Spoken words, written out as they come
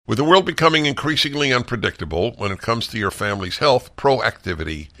With the world becoming increasingly unpredictable when it comes to your family's health,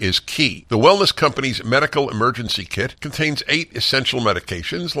 proactivity is key. The Wellness Company's Medical Emergency Kit contains 8 essential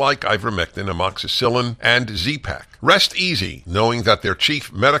medications like ivermectin, amoxicillin, and Z-Pak. Rest easy knowing that their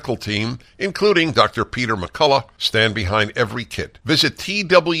chief medical team, including Dr. Peter McCullough, stand behind every kit. Visit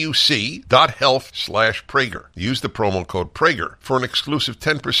twc.health/Prager. Use the promo code Prager for an exclusive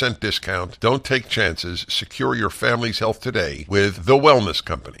 10% discount. Don't take chances. Secure your family's health today with The Wellness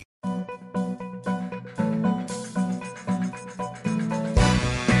Company.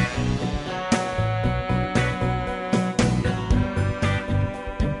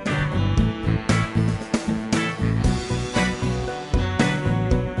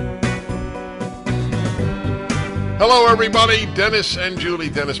 Hello, everybody. Dennis and Julie.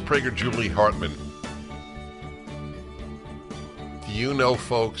 Dennis Prager, Julie Hartman. Do you know,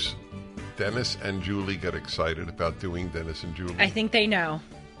 folks, Dennis and Julie get excited about doing Dennis and Julie? I think they know.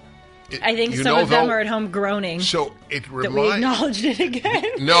 I think some of them are at home groaning. So it that we acknowledged it again.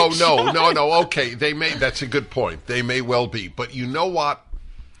 No. Okay, they may. That's a good point. They may well be. But you know what?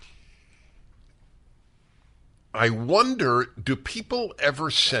 I wonder, do people ever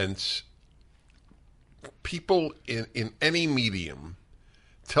sense people in any medium,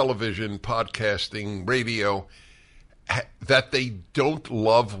 television, podcasting, radio, that they don't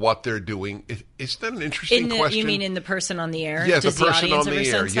love what they're doing? Is that an interesting question? You mean in the person on the air? Yeah, Does the person on the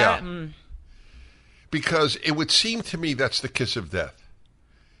air, yeah. Mm. Because it would seem to me that's the kiss of death.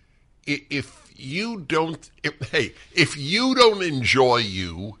 If you don't enjoy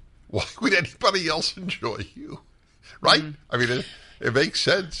you, why would anybody else enjoy you? Right? Mm. I mean, it makes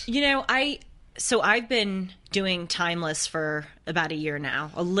sense. You know, I've been doing Timeless for about a year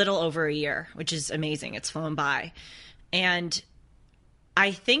now, a little over a year, which is amazing. It's flown by. And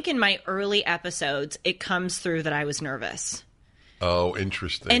I think in my early episodes, it comes through that I was nervous. Oh,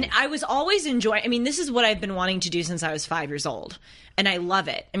 interesting. And I was always enjoying, this is what I've been wanting to do since I was 5 years old. And I love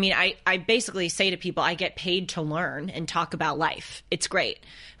it. I mean, I basically say to people, I get paid to learn and talk about life. It's great.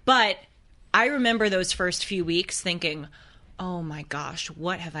 But I remember those first few weeks thinking, oh my gosh,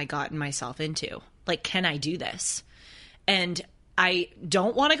 what have I gotten myself into? Like, can I do this? And I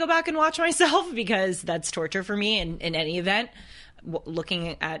don't want to go back and watch myself because that's torture for me in any event,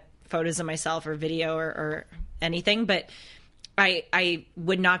 looking at photos of myself or video or anything. But I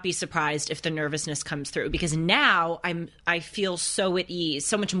would not be surprised if the nervousness comes through, because now I feel so at ease,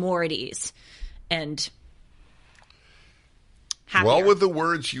 so much more at ease, and happier. Well, with the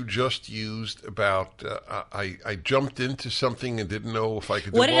words you just used about, I jumped into something and didn't know if I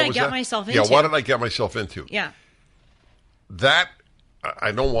could do it. What did I get myself into? Yeah, what did I get myself into? Yeah. That,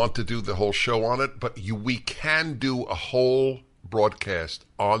 I don't want to do the whole show on it, but we can do a whole broadcast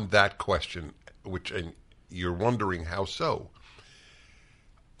on that question, and you're wondering how so.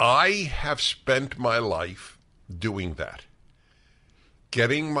 I have spent my life doing that,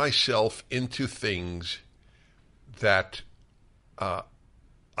 getting myself into things that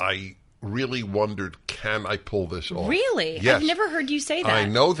I really wondered, can I pull this off? Really? Yes. I've never heard you say that. I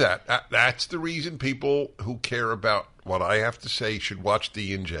know that. That's the reason people who care about what I have to say should watch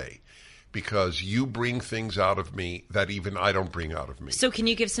D&J, because you bring things out of me that even I don't bring out of me. So can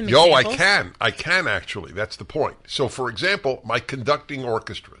you give some examples? I can. I can, actually. That's the point. So, for example, my conducting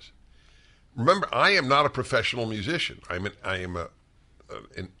orchestras. Remember, I am not a professional musician. I am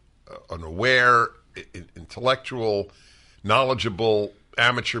an aware, intellectual, knowledgeable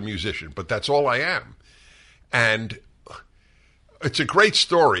amateur musician, but that's all I am. And it's a great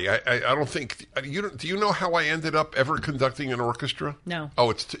story. I don't think do you know how I ended up ever conducting an orchestra? No. Oh,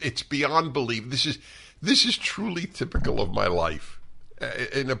 it's beyond belief. This is truly typical of my life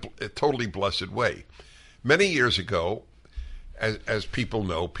in a totally blessed way. Many years ago, as people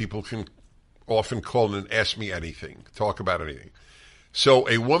know, people can often call and ask me anything, talk about anything. So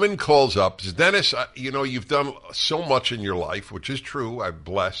a woman calls up, says, Dennis, you've done so much in your life, which is true. I'm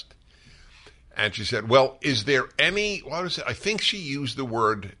blessed. And she said, well, is there any, what is it? I think she used the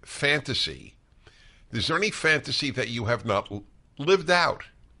word fantasy. Is there any fantasy that you have not lived out?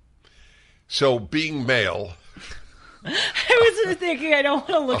 So being male. I was thinking, I don't want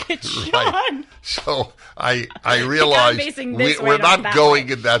to look at Sean. Right. So I realized we're not going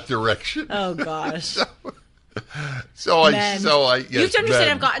in that direction. Oh, gosh. So I yes, you have to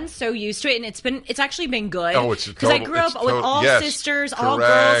understand, I've gotten so used to it, and it's actually been good. Oh, it's because I grew up with all sisters, all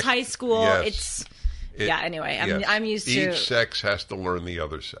girls, high school. Yes. Anyway, I'm used to each sex has to learn the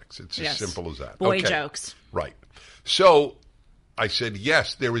other sex. It's as simple as that. Boy jokes, right? So I said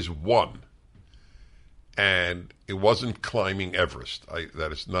yes. There is one, and it wasn't climbing Everest.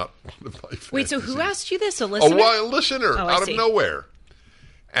 That is not one of my fantasies. Wait, so who asked you this? A listener? A listener out of nowhere.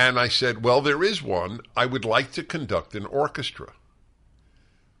 And I said, well, there is one. I would like to conduct an orchestra.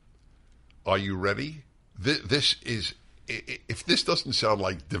 Are you ready? This is, if this doesn't sound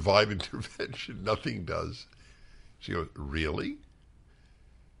like divine intervention, nothing does. She goes, really?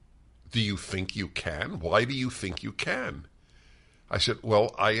 Do you think you can? Why do you think you can? I said,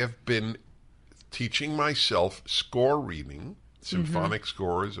 well, I have been teaching myself score reading, symphonic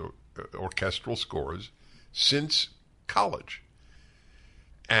scores or orchestral scores, since college.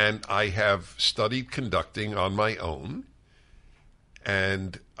 And I have studied conducting on my own.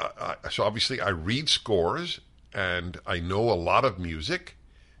 And so obviously I read scores and I know a lot of music.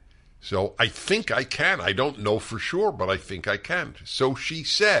 So I think I can. I don't know for sure, but I think I can. So she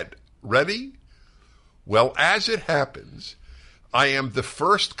said, ready? Well, as it happens, I am the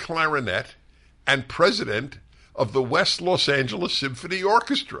first clarinet and president of the West Los Angeles Symphony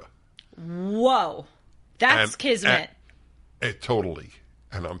Orchestra. Whoa. That's kismet. Totally.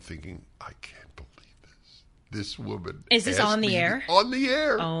 And I'm thinking, I can't believe this. This woman. Is this on the air? On the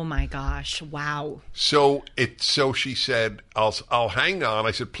air. Oh my gosh. Wow. So she said, I'll hang on.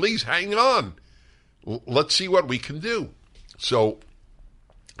 I said, please hang on. Let's see what we can do. So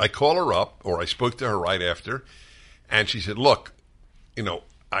I call her up, or I spoke to her right after, and she said, look,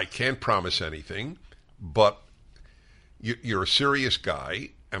 I can't promise anything, but you're a serious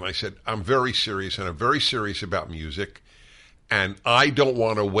guy. And I said, I'm very serious, and I'm very serious about music, and I don't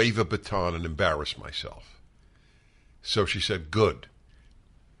want to wave a baton and embarrass myself. So she said, good.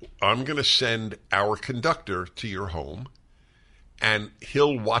 I'm going to send our conductor to your home, and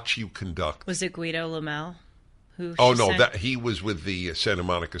he'll watch you conduct. Was it Guido Lamel? He was with the Santa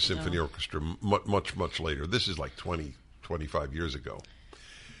Monica Symphony Orchestra much, much later. This is like 20, 25 years ago.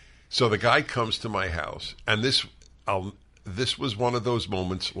 So the guy comes to my house, and this was one of those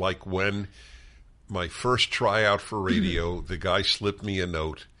moments like when my first tryout for radio, the guy slipped me a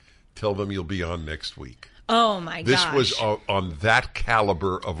note, tell them you'll be on next week. Oh, my gosh. This was on that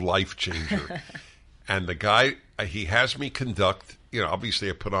caliber of life changer. And the guy, he has me conduct, obviously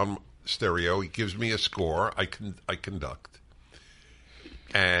I put on stereo, he gives me a score, I conduct.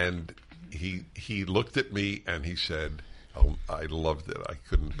 And he looked at me and he said, oh, I loved it. I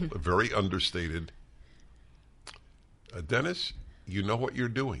couldn't, very understated. Dennis, you know what you're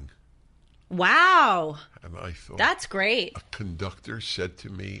doing. Wow. And I thought, that's great. A conductor said to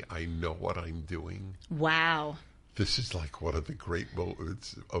me, I know what I'm doing. Wow. This is like one of the great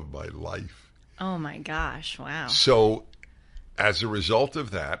moments of my life. Oh my gosh. Wow. So as a result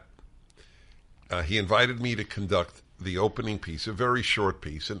of that, he invited me to conduct the opening piece, a very short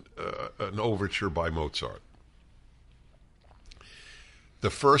piece, an overture by Mozart. The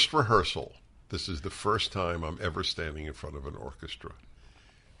first rehearsal, this is the first time I'm ever standing in front of an orchestra.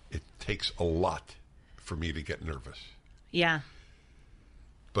 It takes a lot for me to get nervous. Yeah.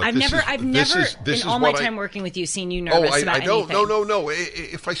 But I've never in all my time working with you seen you nervous about anything. No.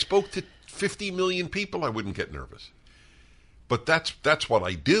 If I spoke to 50 million people, I wouldn't get nervous. But that's what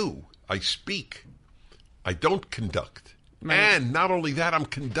I do. I speak. I don't conduct. Right. And not only that, I'm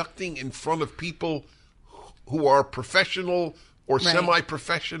conducting in front of people who are professional or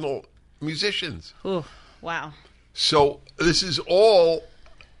semi-professional musicians. Ooh, wow. So this is all,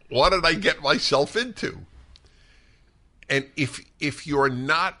 what did I get myself into? And if you're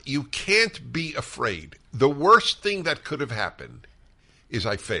not, you can't be afraid. The worst thing that could have happened is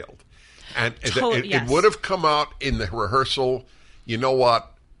I failed. And it would have come out in the rehearsal, you know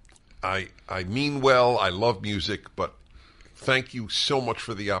what, I mean well, I love music, but thank you so much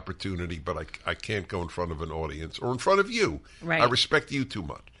for the opportunity, but I can't go in front of an audience or in front of you. Right. I respect you too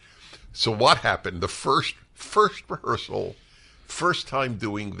much. So what happened? The first rehearsal, first time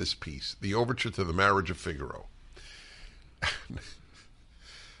doing this piece, the overture to the Marriage of Figaro.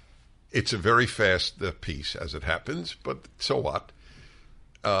 It's a very fast piece, as it happens, but so what?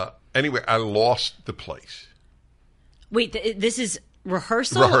 Anyway, I lost the place. Wait, this is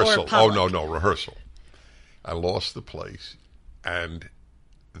rehearsal or public? Oh, no, rehearsal. I lost the place, and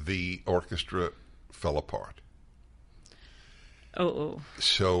the orchestra fell apart. Oh.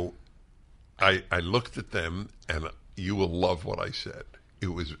 So I looked at them, and you will love what I said.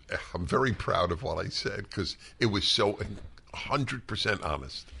 I'm very proud of what I said because it was so 100%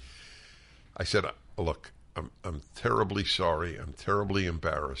 honest. I said, look, I'm terribly sorry. I'm terribly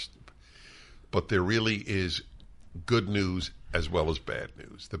embarrassed. But there really is good news as well as bad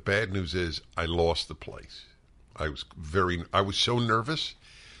news. The bad news is I lost the place. I was so nervous.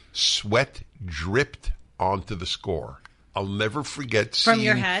 Sweat dripped onto the score. I'll never forget seeing from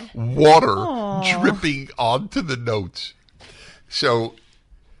your head? Water dripping onto the notes. So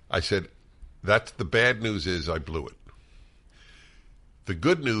I said, the bad news is I blew it. the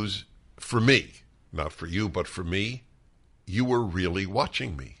good news for me, not for you, but for me, you were really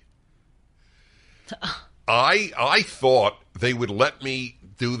watching me. I thought they would let me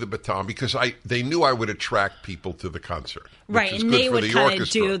do the baton because they knew I would attract people to the concert, right? And they would kind of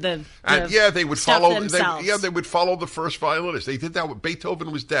do the they would follow themselves. they would follow the first violinist. They did that with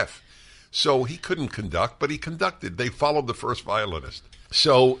Beethoven was deaf, so he couldn't conduct, but he conducted. They followed the first violinist.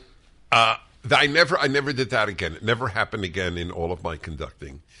 So I never did that again. It never happened again in all of my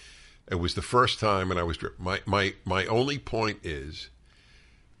conducting. It was the first time, and I was my only point is,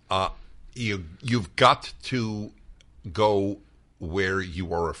 you've got to go where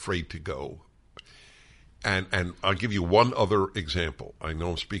you are afraid to go. And I'll give you one other example. I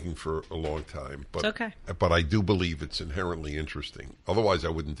know I'm speaking for a long time, but it's okay. But I do believe it's inherently interesting. Otherwise, I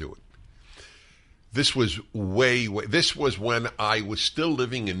wouldn't do it. This was this was when I was still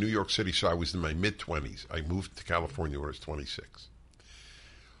living in New York City, so I was in my mid-20s. I moved to California when I was 26.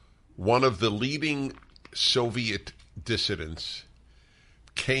 One of the leading Soviet dissidents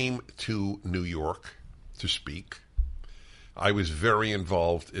came to New York to speak. I was very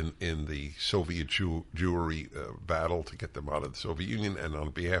involved in the Soviet Jewry battle to get them out of the Soviet Union and on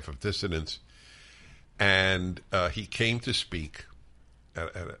behalf of dissidents. And he came to speak,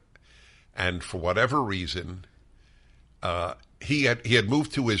 and for whatever reason, he had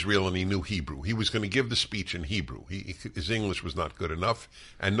moved to Israel and he knew Hebrew. He was going to give the speech in Hebrew. His English was not good enough,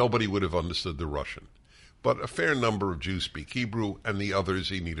 and nobody would have understood the Russian. But a fair number of Jews speak Hebrew, and the others,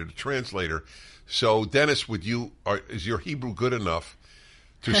 he needed a translator. So, Dennis, is your Hebrew good enough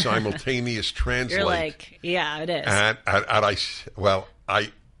to simultaneous translate? You're like, yeah, it is. And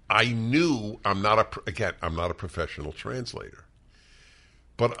I knew I'm not a professional translator,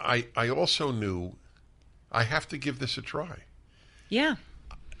 but I also knew I have to give this a try. Yeah.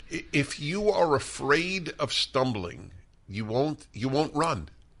 If you are afraid of stumbling, you won't run.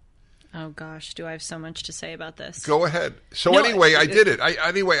 Oh, gosh, do I have so much to say about this? Go ahead. So anyway, I did it.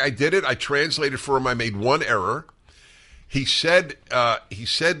 I did it. I translated for him. I made one error. He said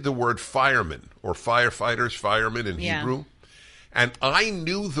the word fireman or firefighters, firemen in Hebrew. And I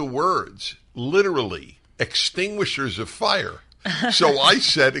knew the words, literally, extinguishers of fire. So I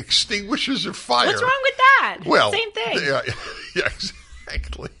said extinguishers of fire. What's wrong with that? Well, same thing. Yeah,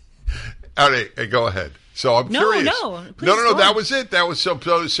 exactly. All right, go ahead. So I'm curious. No. That was it. That was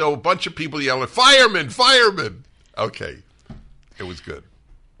so a bunch of people yelling, "Firemen, firemen!" Okay, it was good.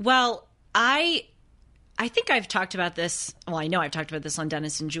 Well, I think I've talked about this. Well, I know I've talked about this on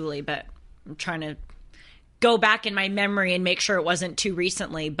Dennis and Julie, but I'm trying to go back in my memory and make sure it wasn't too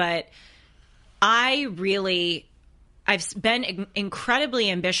recently. But I've been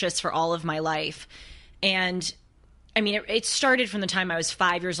incredibly ambitious for all of my life, and I mean, it started from the time I was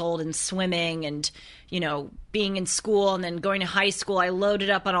 5 years old and swimming and, being in school and then going to high school. I loaded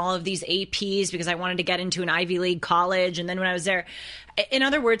up on all of these APs because I wanted to get into an Ivy League college. And then when I was there, in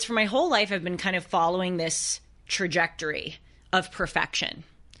other words, for my whole life, I've been kind of following this trajectory of perfection.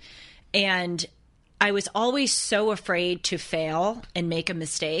 And I was always so afraid to fail and make a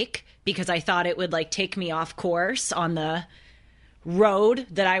mistake because I thought it would take me off course on the road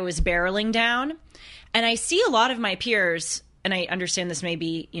that I was barreling down. And I see a lot of my peers, and I understand this may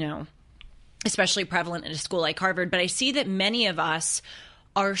be, especially prevalent in a school like Harvard, but I see that many of us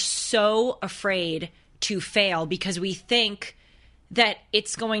are so afraid to fail because we think that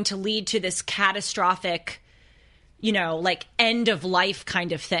it's going to lead to this catastrophic, end of life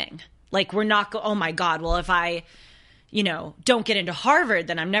kind of thing. We're not oh my God, well, if I, don't get into Harvard,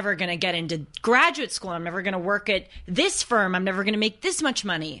 then I'm never going to get into graduate school. I'm never going to work at this firm. I'm never going to make this much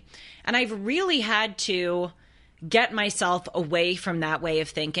money. And I've really had to get myself away from that way of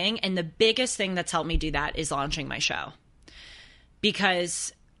thinking. And the biggest thing that's helped me do that is launching my show.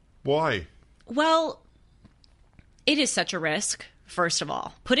 Because... Why? Well, it is such a risk, first of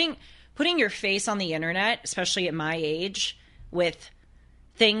all. Putting your face on the internet, especially at my age, with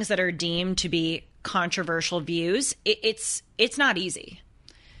things that are deemed to be controversial views, it's not easy.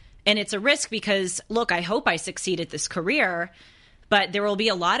 And it's a risk because, look, I hope I succeed at this career, but there will be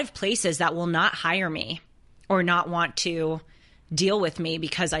a lot of places that will not hire me or not want to deal with me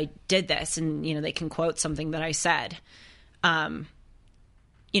because I did this. And, they can quote something that I said. For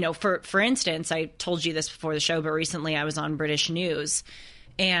instance, I told you this before the show, but recently I was on British News.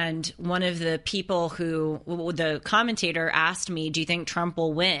 And one of the people the commentator asked me, do you think Trump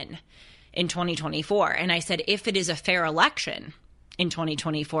will win in 2024? And I said, if it is a fair election in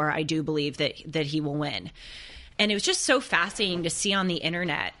 2024, I do believe that he will win. And it was just so fascinating to see on the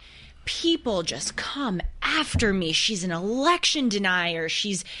internet, people just come after me. She's an election denier.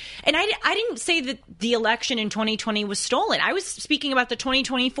 And I didn't say that the election in 2020 was stolen. I was speaking about the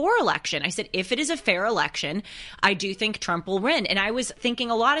 2024 election. I said, if it is a fair election, I do think Trump will win. And I was thinking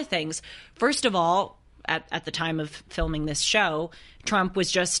a lot of things. First of all, at the time of filming this show, Trump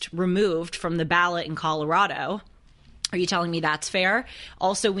was just removed from the ballot in Colorado. Are you telling me that's fair?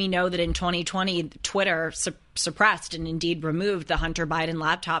 Also, we know that in 2020, Twitter suppressed and indeed removed the Hunter Biden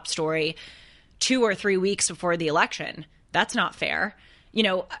laptop story 2 or 3 weeks before the election. That's not fair. You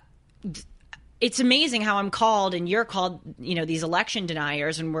know, it's amazing how I'm called and you're called, you know, these election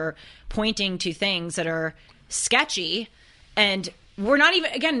deniers, and we're pointing to things that are sketchy. And we're not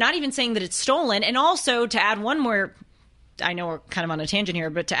even saying that it's stolen. And also, to add one more, I know we're kind of on a tangent here,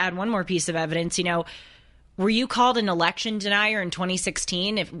 but to add one more piece of evidence, you know, were you called an election denier in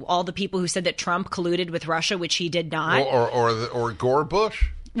 2016 if all the people who said that Trump colluded with Russia, which he did not? Or Gore Bush?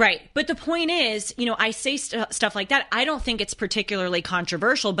 Right. But the point is, you know, I say stuff like that. I don't think it's particularly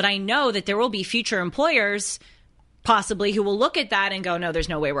controversial, but I know that there will be future employers possibly who will look at that and go, no, there's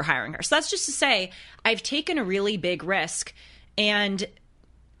no way we're hiring her. So that's just to say I've taken a really big risk, and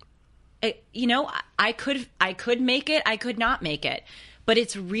you know, I could make it. I could not make it. But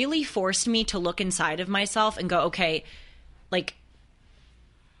it's really forced me to look inside of myself and go, okay, like,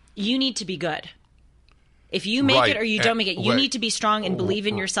 you need to be good. If you make it or you don't make it, you need to be strong and believe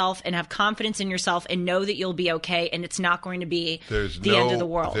in yourself and have confidence in yourself and know that you'll be okay, and it's not going to be the end of the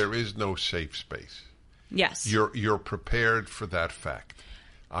world. There is no safe space. Yes. You're prepared for that fact.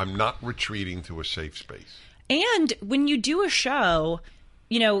 I'm not retreating to a safe space. And when you do a show,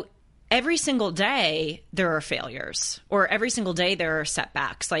 you know, every single day there are failures, or every single day there are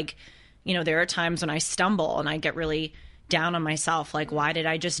setbacks. Like, you know, there are times when I stumble and I get really down on myself. Like, why did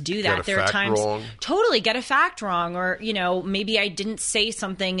I just do that? There are times totally get a fact wrong, or, you know, maybe I didn't say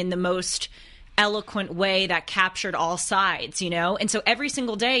something in the most eloquent way that captured all sides, you know? And so every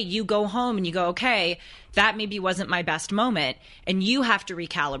single day you go home and you go, okay, that maybe wasn't my best moment, and you have to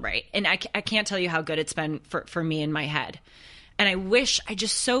recalibrate. And I can't tell you how good it's been for me in my head. And I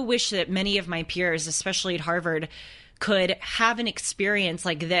just so wish that many of my peers, especially at Harvard, could have an experience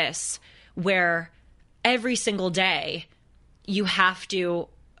like this, where every single day you have to,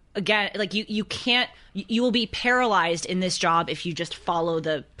 again, like you can't, you will be paralyzed in this job if you just follow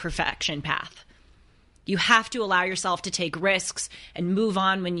the perfection path. You have to allow yourself to take risks and move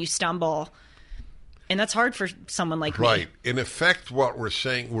on when you stumble. And that's hard for someone like me. Right. In effect, what we're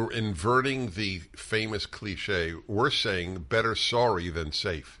saying, we're inverting the famous cliche. We're saying better sorry than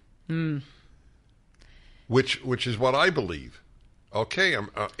safe. Which is what I believe. Okay,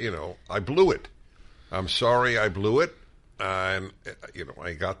 I blew it. I'm sorry I blew it. And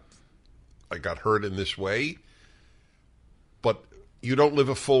I got hurt in this way. But you don't live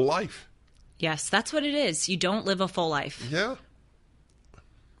a full life. Yes, that's what it is. You don't live a full life. Yeah.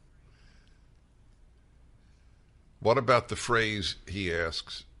 What about the phrase, he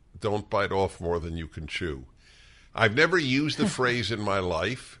asks, don't bite off more than you can chew? I've never used the phrase in my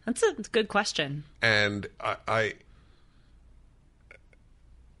life. That's a good question. And I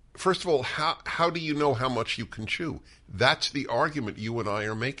first of all, how do you know how much you can chew? That's the argument you and I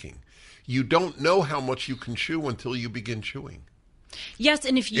are making. You don't know how much you can chew until you begin chewing. Yes,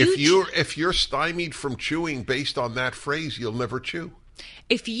 and if you're stymied from chewing based on that phrase, you'll never chew.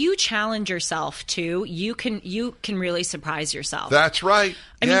 If you challenge yourself to, you can really surprise yourself. That's right.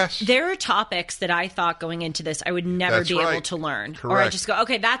 I mean, there are topics that I thought going into this I would never be able to learn. Correct. Or I just go,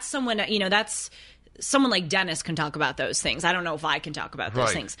 okay, that's someone, that's someone like Dennis can talk about those things. I don't know if I can talk about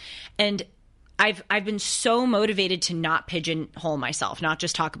those things. And I've been so motivated to not pigeonhole myself, not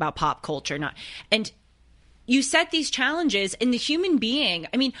just talk about pop culture, and you set these challenges in the human being.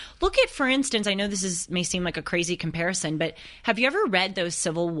 I mean, look at, for instance, I know this may seem like a crazy comparison, but have you ever read those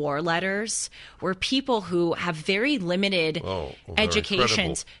Civil War letters where people who have very limited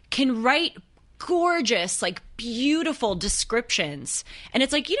educations can write gorgeous, like beautiful descriptions? And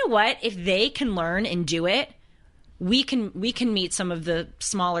it's like, you know what? If they can learn and do it, we can meet some of the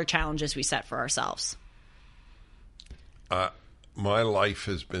smaller challenges we set for ourselves. My life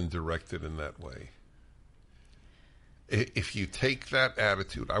has been directed in that way. If you take that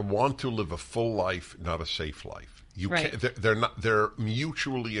attitude, I want to live a full life, not a safe life. They're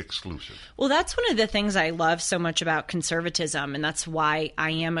mutually exclusive. Well, that's one of the things I love so much about conservatism, and that's why I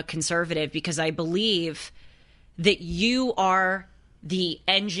am a conservative, because I believe that you are the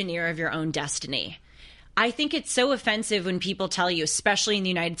engineer of your own destiny. I think it's so offensive when people tell you, especially in the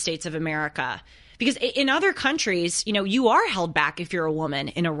United States of America, because in other countries, you are held back if you're a woman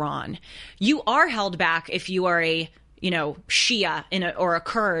in Iran. You are held back if you are a Shia or a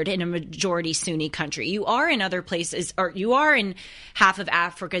Kurd in a majority Sunni country. You are in other places, or you are in half of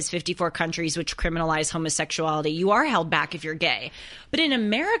Africa's 54 countries which criminalize homosexuality. You are held back if you're gay. But in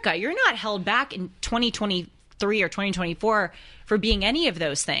America, you're not held back in 2023 or 2024 for being any of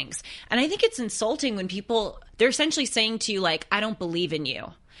those things. And I think it's insulting when they're essentially saying to you, like, I don't believe in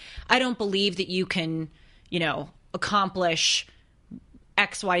you. I don't believe that you can, accomplish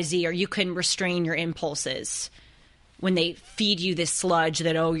XYZ, or you can restrain your impulses, when they feed you this sludge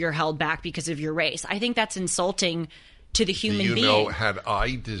that, you're held back because of your race. I think that's insulting to the human being. Had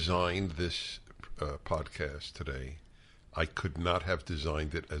I designed this podcast today, I could not have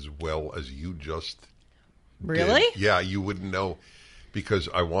designed it as well as you just Really? did. Yeah, you wouldn't know, because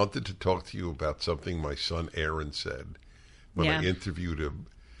I wanted to talk to you about something my son Aaron said when I interviewed him.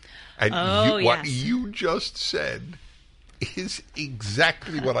 And what you just said is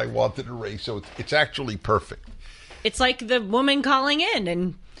exactly what I wanted to raise. So it's actually perfect. It's like the woman calling in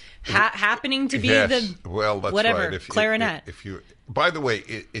and happening to be the that's whatever right. clarinet. If you, by the way,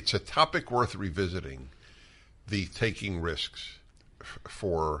 it's a topic worth revisiting. The taking risks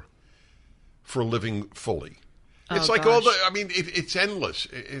for living fully. It's like all the. I mean, it's endless.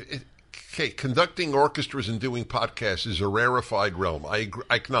 Conducting orchestras and doing podcasts is a rarefied realm. I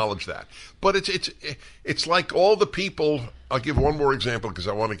acknowledge that, but it's like all the people. I'll give one more example because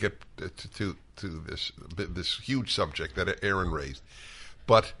I want to get to this huge subject that Aaron raised.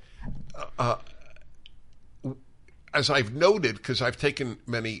 But as I've noted, because I've taken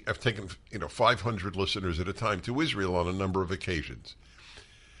 500 listeners at a time to Israel on a number of occasions.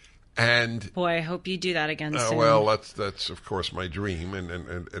 And boy, I hope you do that again soon. Well, that's of course my dream,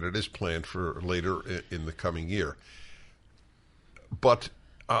 and it is planned for later in the coming year. But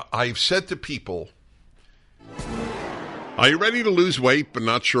I've said to people, are you ready to lose weight but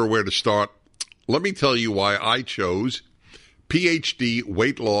not sure where to start? Let me tell you why I chose PhD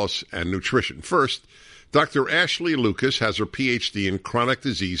Weight Loss and Nutrition. First, Dr. Ashley Lucas has her PhD in chronic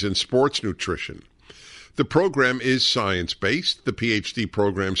disease and sports nutrition. The program is science-based. The PhD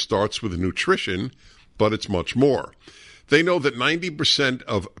program starts with nutrition, but it's much more. They know that 90%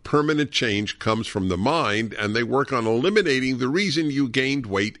 of permanent change comes from the mind, and they work on eliminating the reason you gained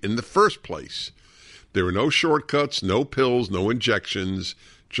weight in the first place. There are no shortcuts, no pills, no injections,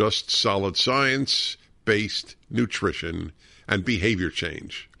 just solid science-based nutrition and behavior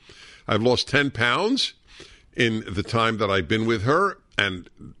change. I've lost 10 pounds in the time that I've been with her, and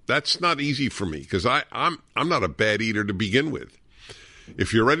that's not easy for me because I'm not a bad eater to begin with.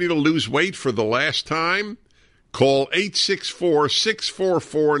 If you're ready to lose weight for the last time, call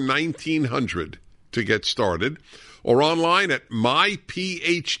 864-644-1900 to get started, or online at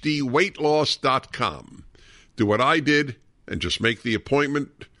myphdweightloss.com. Do what I did and just make the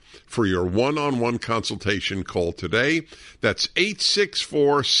appointment for your one-on-one consultation. Call today. That's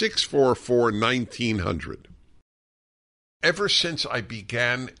 864-644-1900. Ever since I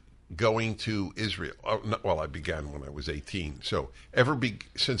began going to Israel, I began when I was 18. So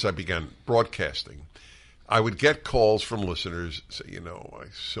since I began broadcasting, I would get calls from listeners say, I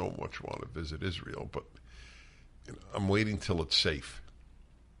so much want to visit Israel, but I'm waiting till it's safe.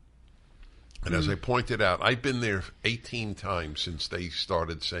 And as I pointed out, I've been there 18 times since they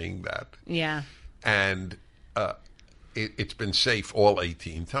started saying that. Yeah. And it's been safe all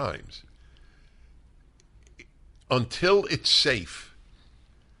 18 times. Until it's safe,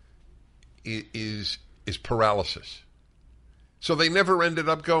 it is paralysis. So they never ended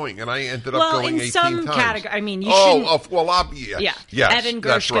up going, and I ended up going 18 times. Well, in some category, I mean, you shouldn't... yes. Yeah. Evan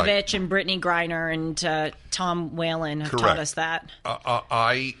Gershkovich and Brittany Griner and Tom Whalen have taught us that.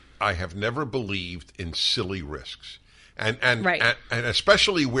 I have never believed in silly risks, and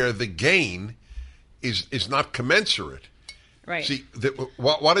especially where the gain is not commensurate. Right. See,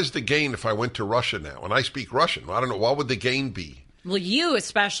 what is the gain if I went to Russia now? And I speak Russian. I don't know. What would the gain be? Well, you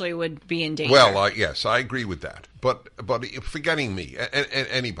especially would be in danger. Well, yes, I agree with that. But forgetting me and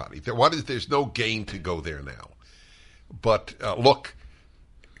anybody, there's no gain to go there now. But look,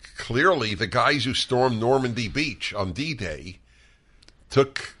 clearly the guys who stormed Normandy Beach on D-Day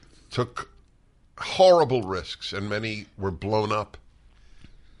took horrible risks, and many were blown up.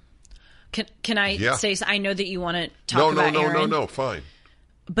 Can I say? I know that you want to talk about Aaron. No, fine.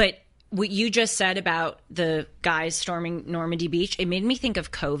 But what you just said about the guys storming Normandy Beach, it made me think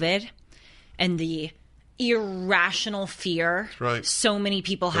of COVID and the irrational fear so many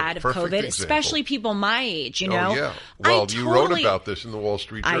people had of COVID, especially people my age, Oh, yeah. Well, you wrote about this in the Wall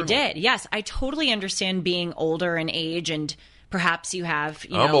Street Journal. I did, yes. I totally understand being older in age, and perhaps you have,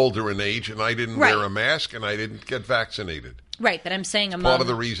 I'm older in age, and I didn't wear a mask, and I didn't get vaccinated. Right, but I'm saying part of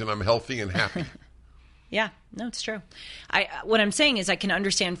the reason I'm healthy and happy. Yeah, no, it's true. What I'm saying is I can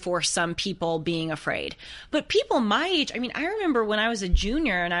understand for some people being afraid. But people my age, I mean, I remember when I was a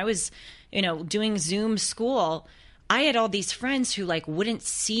junior and I was, doing Zoom school, I had all these friends who like wouldn't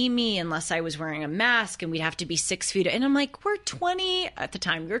see me unless I was wearing a mask, and we'd have to be 6 feet. And I'm like, we're 20 at the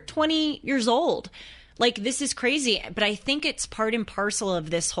time. You're 20 years old. Like, this is crazy. But I think it's part and parcel of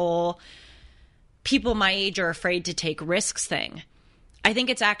this whole people my age are afraid to take risks thing. I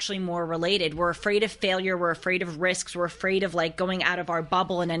think it's actually more related. We're afraid of failure. We're afraid of risks. We're afraid of like going out of our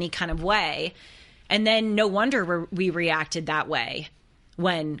bubble in any kind of way. And then no wonder we reacted that way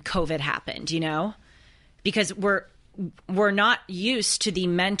when COVID happened, because we're not used to the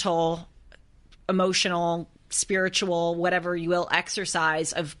mental, emotional, spiritual, whatever you will,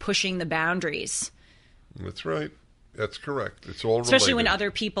 exercise of pushing the boundaries. That's right. That's correct. It's all especially related. When other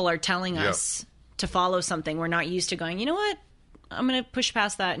people are telling us to follow something. We're not used to going, you know what? I'm going to push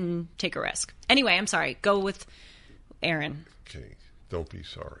past that and take a risk. Anyway, I'm sorry. Go with Aaron. Okay. Don't be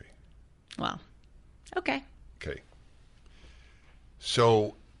sorry. Well, okay. Okay.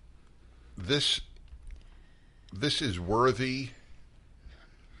 So this is worthy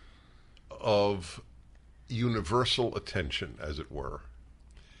of universal attention, as it were.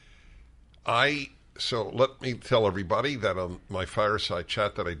 So let me tell everybody that on my fireside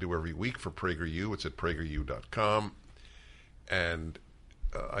chat that I do every week for PragerU, it's at prageru.com. And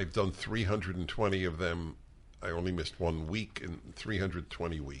I've done 320 of them. I only missed 1 week in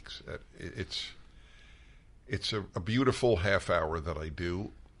 320 weeks. It's a beautiful half hour that I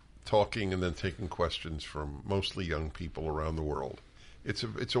do, talking and then taking questions from mostly young people around the world. It's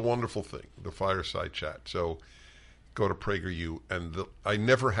a wonderful thing, the fireside chat. So go to PragerU, and I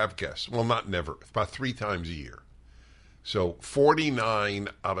never have guests. Well, not never. About 3 times a year. So 49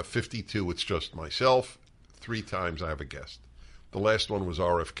 out of 52, it's just myself. 3 times I have a guest. The last one was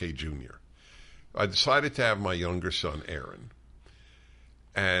RFK Jr. I decided to have my younger son, Aaron.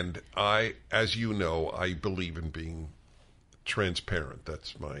 And as you know, I believe in being transparent.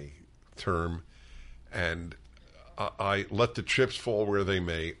 That's my term. And I let the chips fall where they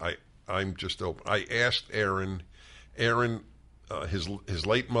may. I'm just open. I asked Aaron, his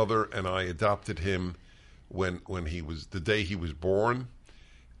late mother and I adopted him when he was, the day he was born.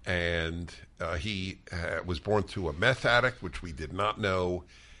 And he was born to a meth addict, which we did not know,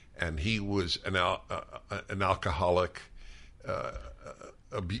 and he was an alcoholic,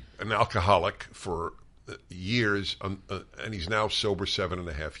 for years, and he's now sober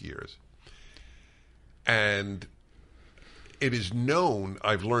 7.5 years. And it is known,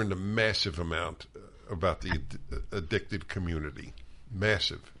 I've learned a massive amount about the addicted community,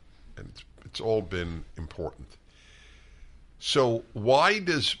 massive, and it's all been important. So why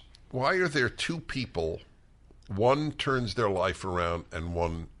are there 2 people, one turns their life around and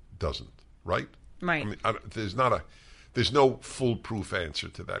one doesn't, right? Right. I mean, there's no foolproof answer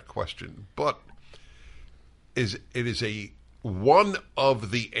to that question, but it is one of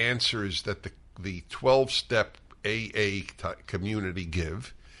the answers that the 12-step AA community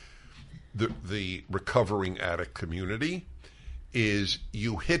give, the recovering addict community, is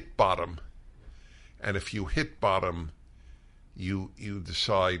you hit bottom, and if you hit bottom, you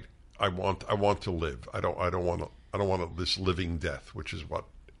decide I want to live. I don't want this living death, which is what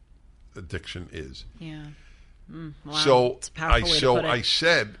addiction is. Yeah. Wow. So it's a powerful way to put it. I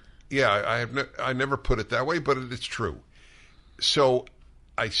said, I never put it that way, but it's true. So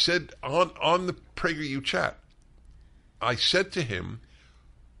I said on the PragerU chat, I said to him,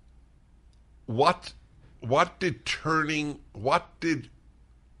 what did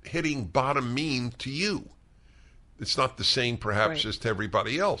hitting bottom mean to you? It's not the same, perhaps, as to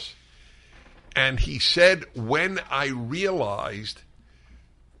everybody else. And he said, when I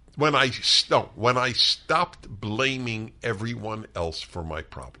stopped blaming everyone else for my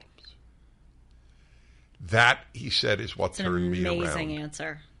problems. That, he said, is what turned me around. It's an amazing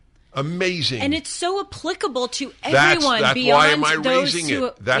answer. Amazing. And it's so applicable to everyone that's beyond why am I those raising who...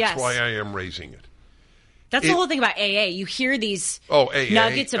 it. That's yes. why I am raising it. That's the whole thing about AA. You hear these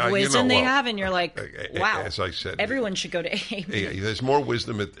nuggets of wisdom they have, and you're like, wow. As I said, everyone should go to AA. There's more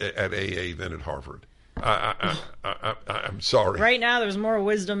wisdom at AA than at Harvard. I'm sorry. Right now, there's more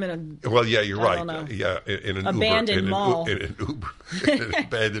wisdom in a... Well, yeah, you're right. Don't know. Yeah, in an abandoned mall. In an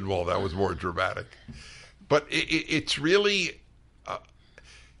abandoned mall. That was more dramatic. But it's really...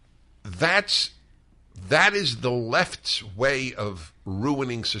 that is the left's way of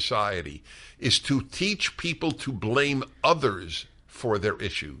ruining society, is to teach people to blame others for their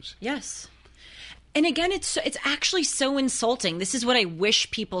issues. Yes. And again, it's actually so insulting. This is what I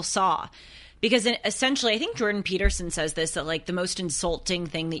wish people saw. Because essentially, I think Jordan Peterson says this, that like the most insulting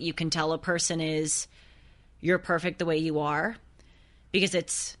thing that you can tell a person is you're perfect the way you are, because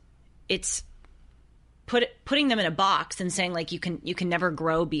it's putting them in a box and saying like you can never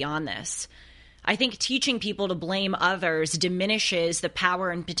grow beyond this. I think teaching people to blame others diminishes the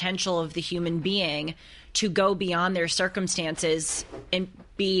power and potential of the human being to go beyond their circumstances and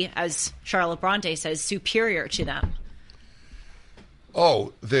be, as Charlotte Bronte says, superior to them.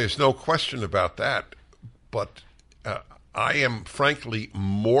 Oh, there's no question about that. But I am frankly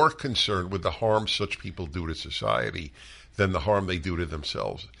more concerned with the harm such people do to society than the harm they do to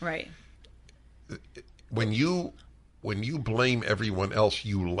themselves. Right. When you blame everyone else,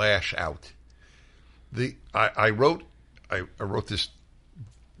 you lash out. I wrote this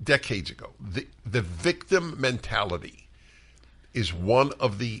decades ago. The victim mentality is one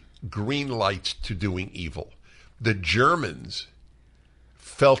of the green lights to doing evil. The Germans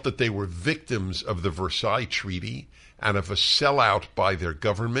felt that they were victims of the Versailles Treaty and of a sellout by their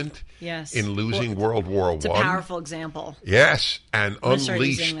government in losing World War I. It's a powerful example. Yes, and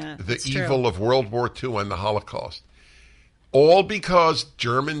unleashed the evil of World War II and the Holocaust. All because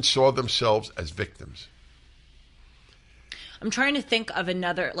Germans saw themselves as victims. I'm trying to think of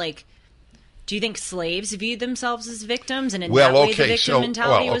another, like, do you think slaves viewed themselves as victims, and in that way the victim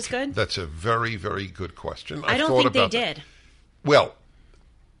mentality was good? That's a very, very good question. I don't think they did. Well,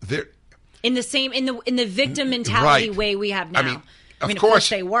 there in the victim mentality way we have now. I mean, of course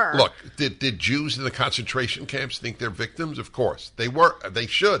they were. Look, did Jews in the concentration camps think they're victims? Of course they were. They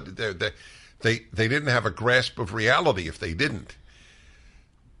should. They didn't have a grasp of reality if they didn't.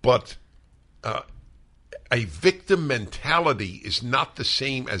 But a victim mentality is not the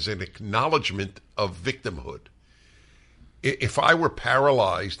same as an acknowledgement of victimhood. If I were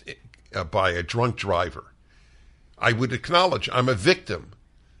paralyzed by a drunk driver, I would acknowledge I'm a victim.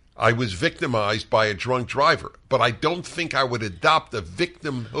 I was victimized by a drunk driver, but I don't think I would adopt a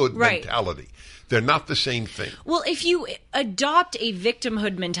victimhood mentality. They're not the same thing. Well, if you adopt a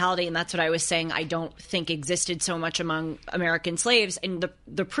victimhood mentality, and that's what I was saying, I don't think existed so much among American slaves, and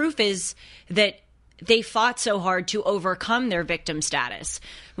the proof is that they fought so hard to overcome their victim status.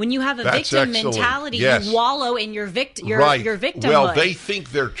 When you have a victim mentality, you wallow in your victimhood. Well, they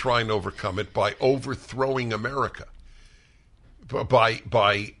think they're trying to overcome it by overthrowing America,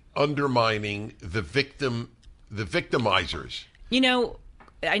 by undermining the victimizers. You know,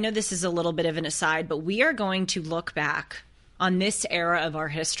 I know this is a little bit of an aside, but we are going to look back on this era of our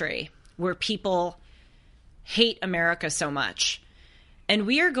history where people hate America so much. And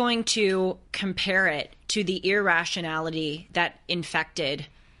we are going to compare it to the irrationality that infected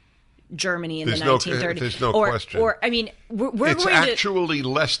Germany in the 1930s. There's no question. Or, I mean, it's actually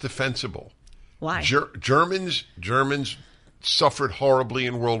less defensible. Why? Germans suffered horribly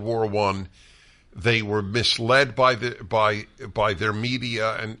in World War I. They were misled by their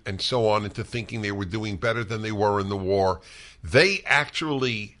media and so on into thinking they were doing better than they were in the war. They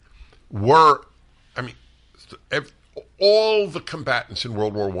actually were. I mean, all the combatants in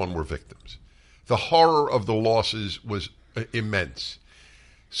World War I were victims. The horror of the losses was immense.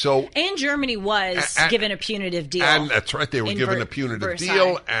 And Germany was given a punitive deal. And that's right, they were given a punitive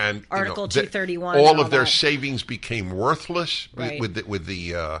deal, and Article 231. All of their savings became worthless with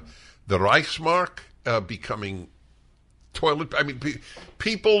the Reichsmark becoming toilet. I mean,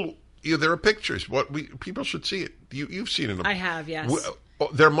 people. There are pictures. People should see it. You've seen it. I have, yes.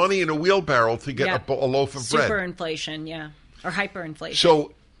 Their money in a wheelbarrow to get a loaf of bread. Superinflation, or hyperinflation.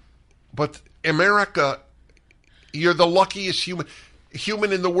 So, but America, you're the luckiest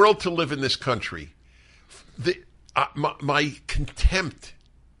human in the world to live in this country. My contempt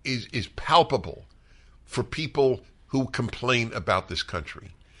is palpable for people who complain about this country.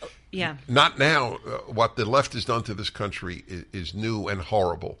 Yeah. Not now. What the left has done to this country is new and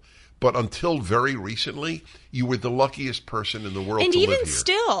horrible. But until very recently, you were the luckiest person in the world to live here. And even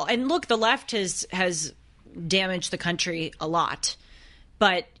still, and look, the left has damaged the country a lot.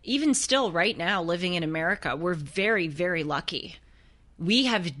 But even still, right now, living in America, we're very, very lucky. We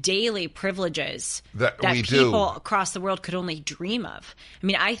have daily privileges that people across the world could only dream of. I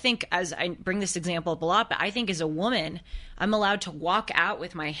mean, I think, as I bring this example up a lot, but I think as a woman, I'm allowed to walk out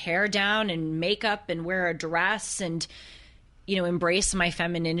with my hair down and makeup and wear a dress and embrace my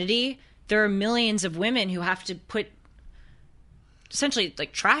femininity. There are millions of women who have to put essentially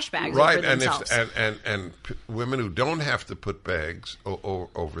like trash bags over themselves. And women who don't have to put bags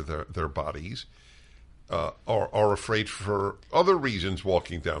over their bodies are afraid for other reasons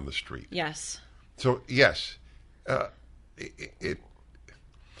walking down the street. Yes. So yes, the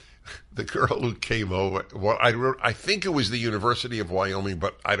girl who came over. Well, I think it was the University of Wyoming,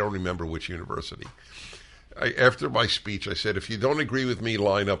 but I don't remember which university. After my speech, I said, if you don't agree with me,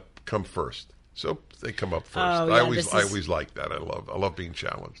 line up, come first. So they come up first. Oh, yeah, I always like that. I love being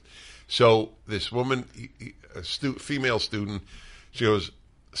challenged. So this woman, female student, she goes,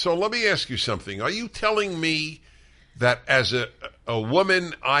 so let me ask you something. Are you telling me that as a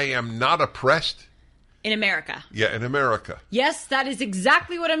woman, I am not oppressed? In America. Yeah, in America. Yes, that is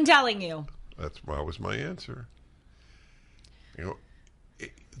exactly what I'm telling you. That was my answer. You know,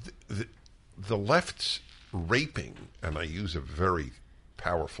 the left's raping, and I use a very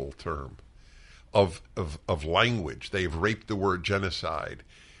powerful term, of language. They have raped the word genocide.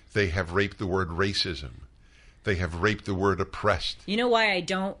 They have raped the word racism. They have raped the word oppressed. You know why I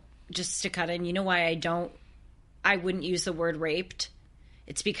don't, just to cut in, you know why I wouldn't use the word raped?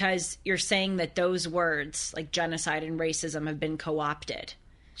 It's because you're saying that those words, like genocide and racism, have been co-opted.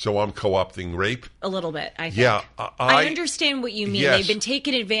 So I'm co-opting rape? A little bit, I think. Yeah. I understand what you mean. Yes. They've been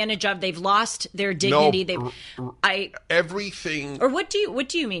taken advantage of. They've lost their dignity. Everything. Or what do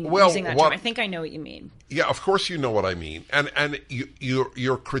you mean using that term? I think I know what you mean. Yeah, of course you know what I mean. And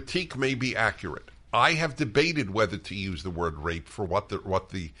your critique may be accurate. I have debated whether to use the word rape for what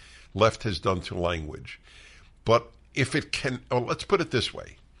the left has done to language. But if it can, let's put it this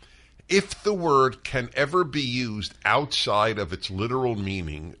way. If the word can ever be used outside of its literal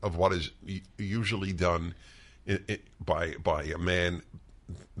meaning of what is usually done by a man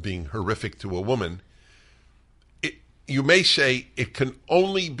being horrific to a woman, you may say it can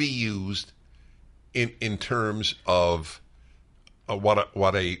only be used in terms of what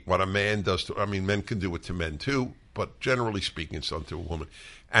a man does to. I mean, men can do it to men too, but generally speaking, it's done to a woman,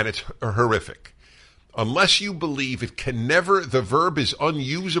 and it's horrific. Unless you believe it can never, the verb is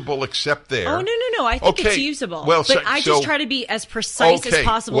unusable except there. Oh, no. I think it's usable. Well, but I just try to be as precise as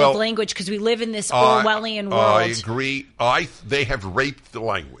possible with language because we live in this Orwellian world. I agree. They have raped the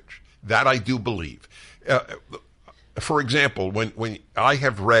language. That I do believe. For example, when I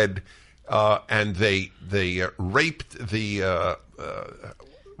have read and they raped the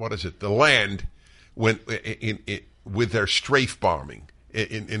the land with their strafe bombing.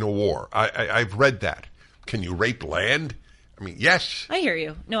 In a war. I've read that. Can you rape land? I mean, yes. I hear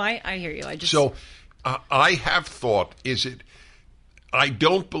you. No, I hear you. So I have thought, I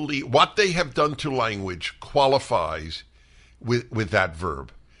don't believe what they have done to language qualifies with that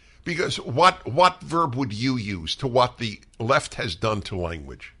verb. Because what verb would you use to what the left has done to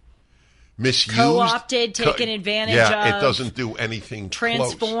language? Misused, co-opted, taken advantage of. Yeah, it doesn't do anything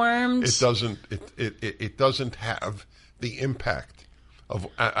transformed. Close. It doesn't have the impact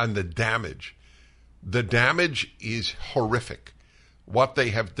and the damage. The damage is horrific. What they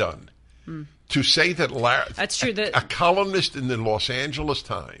have done. To say that that's true. A columnist in the Los Angeles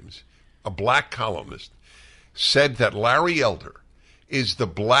Times, a black columnist, said that Larry Elder is the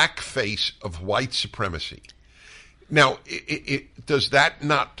black face of white supremacy. Now, does that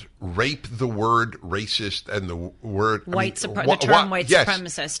not rape the word racist and the word the term white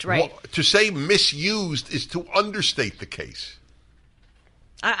supremacist? Right. To say misused is to understate the case.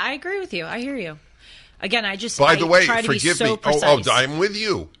 I agree with you. I hear you. Again, By the way, try to forgive be so me. precise. I'm with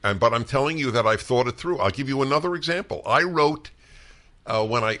you, but I'm telling you that I've thought it through. I'll give you another example. I wrote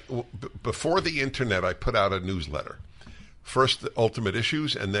before the internet. I put out a newsletter. First, the Ultimate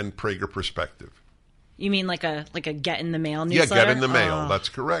Issues, and then Prager Perspective. You mean like a get in the mail newsletter? Yeah, get in the mail. That's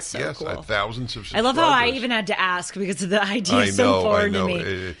correct. So yes, cool. I had thousands of subscribers. I love how I even had to ask because the idea is so foreign to me.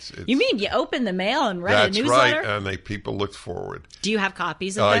 It's, you mean you open the mail and write a newsletter? That's right, and people looked forward. Do you have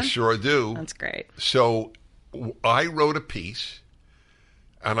copies of them? I sure do. That's great. So I wrote a piece,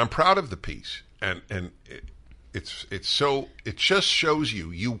 and I'm proud of the piece, and it just shows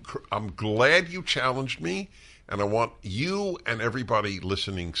you. I'm glad you challenged me, and I want you and everybody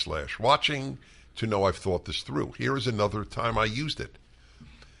listening / watching to know I've thought this through. Here is another time I used it.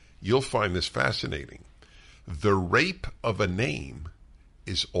 You'll find this fascinating. The rape of a name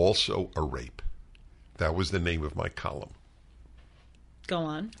is also a rape. That was the name of my column. Go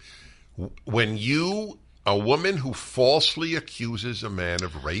on. When a woman who falsely accuses a man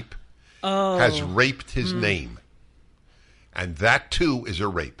of rape has raped his name. And that too is a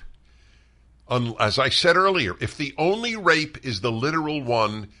rape. As I said earlier, if the only rape is the literal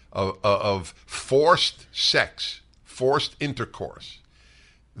one of forced sex, forced intercourse,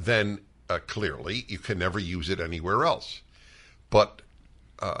 then clearly you can never use it anywhere else. But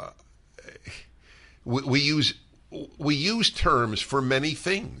we use terms for many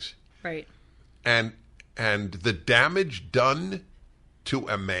things, right? And the damage done to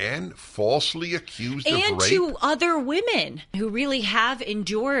a man falsely accused of rape. And to other women who really have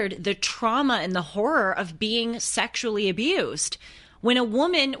endured the trauma and the horror of being sexually abused. When a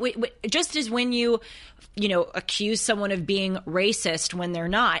woman, just as when you accuse someone of being racist when they're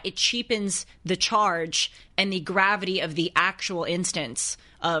not, it cheapens the charge and the gravity of the actual instance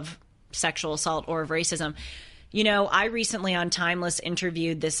of sexual assault or of racism. I recently on Timeless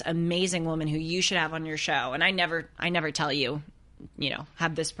interviewed this amazing woman who you should have on your show. And I never tell you,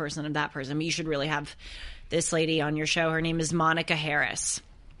 have this person and that person. But you should really have this lady on your show. Her name is Monica Harris.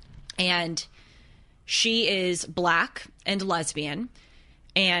 And she is Black and lesbian.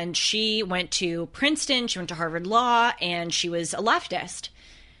 And she went to Princeton, she went to Harvard Law, and she was a leftist.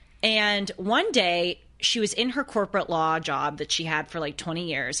 And one day she was in her corporate law job that she had for like 20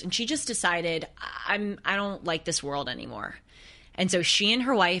 years, and she just decided, I don't like this world anymore. And so she and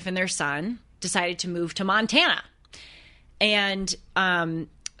her wife and their son decided to move to Montana. And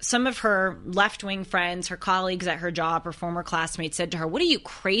some of her left-wing friends, her colleagues at her job, her former classmates said to her, "What are you,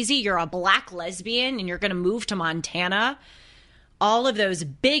 crazy? You're a Black lesbian and you're going to move to Montana?" All of those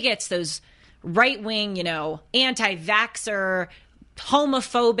bigots, those right-wing, anti-vaxxer,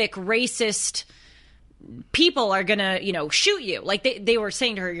 homophobic, racist people are going to, shoot you. Like they were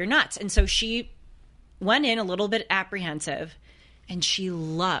saying to her, "You're nuts." And so she went in a little bit apprehensive, and she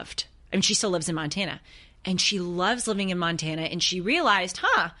still lives in Montana, and she loves living in Montana. And she realized,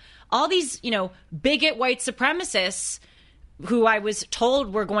 all these, bigot white supremacists who I was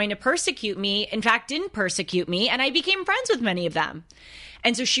told were going to persecute me, in fact, didn't persecute me. And I became friends with many of them.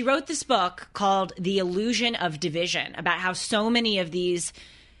 And so she wrote this book called The Illusion of Division, about how so many of these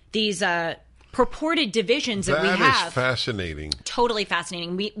purported divisions that we have. That is fascinating. Totally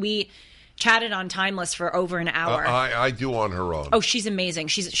fascinating. We chatted on Timeless for over an hour. I do on her own. Oh, she's amazing.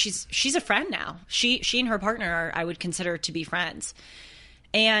 She's a friend now. She and her partner I would consider to be friends.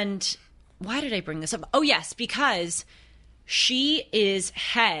 And why did I bring this up? Oh, yes, because she is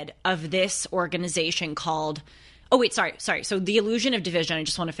head of this organization called... Oh, wait, sorry. So The Illusion of Division, I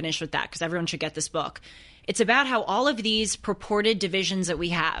just want to finish with that because everyone should get this book. It's about how all of these purported divisions that we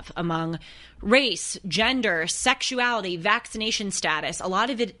have among race, gender, sexuality, vaccination status, a lot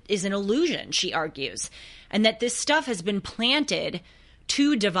of it is an illusion, she argues, and that this stuff has been planted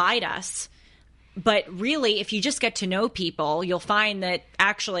to divide us. But really, if you just get to know people, you'll find that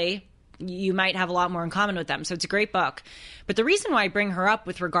actually you might have a lot more in common with them. So it's a great book. But the reason why I bring her up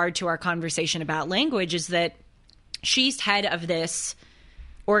with regard to our conversation about language is that she's head of this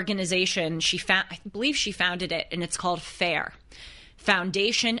organization. I believe she founded it, and it's called FAIR,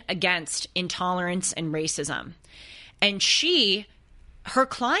 Foundation Against Intolerance and Racism. And her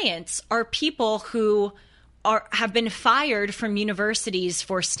clients are people who have been fired from universities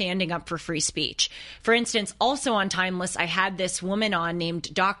for standing up for free speech. For instance, also on Timeless, I had this woman on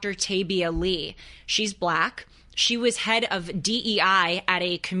named Dr. Tabia Lee. She's Black. She was head of DEI at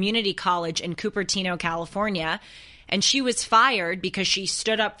a community college in Cupertino, California. And she was fired because she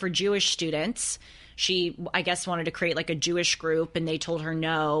stood up for Jewish students. She, I guess, wanted to create like a Jewish group, and they told her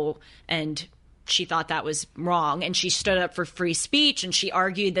no, and she thought that was wrong. And she stood up for free speech, and she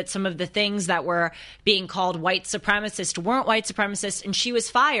argued that some of the things that were being called white supremacist weren't white supremacists, and she was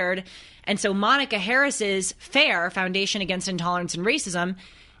fired. And so Monica Harris's FAIR, Foundation Against Intolerance and Racism,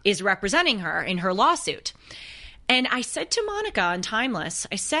 is representing her in her lawsuit. And I said to Monica on Timeless,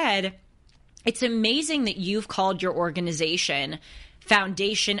 I said, it's amazing that you've called your organization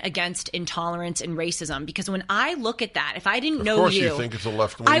Foundation Against Intolerance and Racism, because when I look at that, if I didn't know you think it's a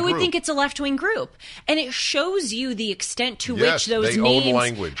left-wing I would think it's a left-wing group. And it shows you the extent to which those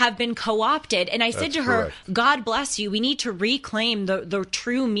names have been co-opted. And I said to her, God bless you, we need to reclaim the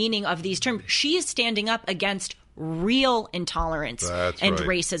true meaning of these terms. She is standing up against real intolerance and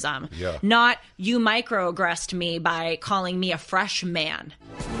racism, not you microaggressed me by calling me a fresh man.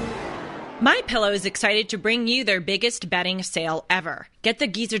 MyPillow is excited to bring you their biggest bedding sale ever. Get the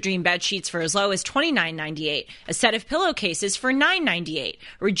Giza Dream bed sheets for as low as $29.98, a set of pillowcases for $9.98.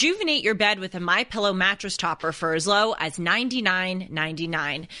 Rejuvenate your bed with a MyPillow mattress topper for as low as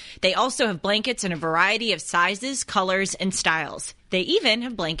 $99.99. They also have blankets in a variety of sizes, colors, and styles. They even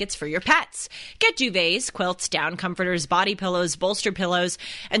have blankets for your pets. Get duvets, quilts, down comforters, body pillows, bolster pillows,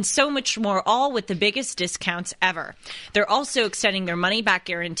 and so much more, all with the biggest discounts ever. They're also extending their money-back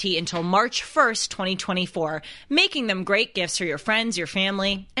guarantee until March 1st, 2024, making them great gifts for your friends, your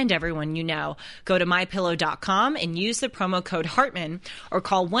family, and everyone you know. Go to MyPillow.com and use the promo code Hartman or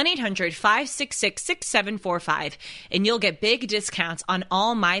call 1-800-566-6745, and you'll get big discounts on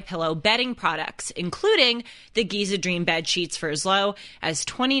all MyPillow bedding products, including the Giza Dream bed sheets for as low as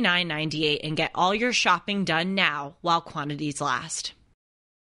 $29.98, and get all your shopping done now while quantities last.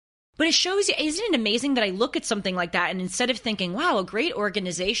 But it shows you, isn't it amazing that I look at something like that and instead of thinking, wow, a great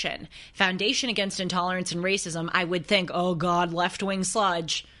organization, Foundation Against Intolerance and Racism, I would think, oh God, left-wing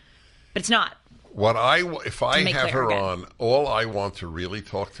sludge. But it's not. If I have her on, all I want to really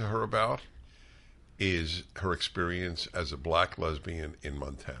talk to her about is her experience as a black lesbian in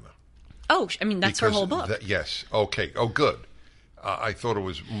Montana. Oh, I mean, that's her whole book. Yes. Okay. Oh, good. I thought it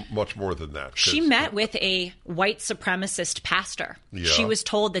was much more than that. She met with a white supremacist pastor. Yeah. She was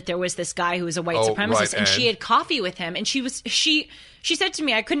told that there was this guy who was a white supremacist, right, and she had coffee with him. And she said to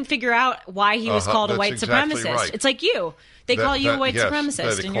me, I couldn't figure out why he was called a white supremacist. Right. It's like you. They call you a white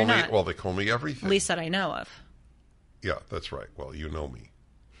supremacist, and you're not. Well, they call me everything. At least that I know of. Yeah, that's right. Well, you know me.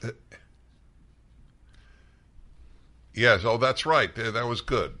 Yes, that's right. That was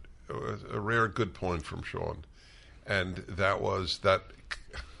good. It was a rare good point from Sean. And that was that.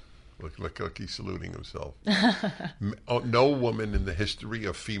 Look, he's saluting himself. No woman in the history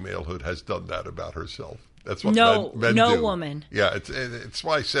of femalehood has done that about herself. That's what men do. No woman. Yeah, it's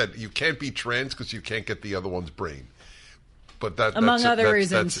why I said you can't be trans because you can't get the other one's brain. But among other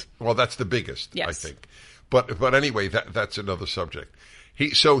reasons. That's the biggest, yes. I think. But anyway, that's another subject.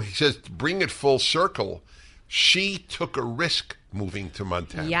 He says to bring it full circle. She took a risk moving to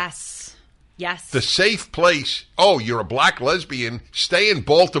Montana. Yes. The safe place. Oh, you're a black lesbian. Stay in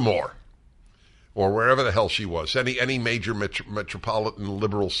Baltimore, or wherever the hell she was. Any major metropolitan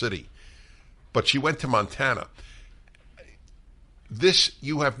liberal city. But she went to Montana.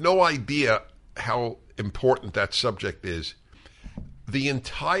 You have no idea how important that subject is. The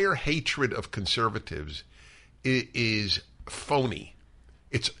entire hatred of conservatives is phony.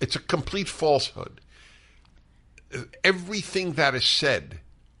 It's a complete falsehood. Everything that is said,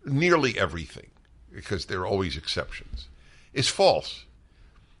 nearly everything, because there are always exceptions, is false.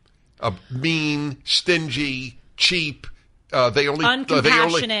 Mean, stingy, cheap.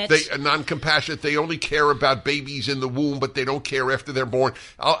 Uncompassionate. Non-compassionate. They only care about babies in the womb, but they don't care after they're born.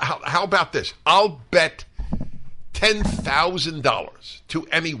 How about this? I'll bet $10,000 to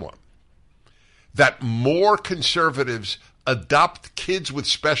anyone that more conservatives adopt kids with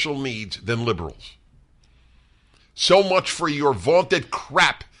special needs than liberals. So much for your vaunted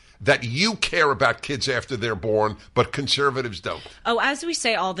crap that you care about kids after they're born, but conservatives don't. Oh, as we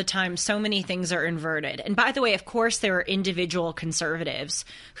say all the time, so many things are inverted. And by the way, of course, there are individual conservatives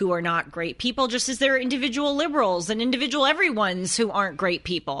who are not great people, just as there are individual liberals and individual everyones who aren't great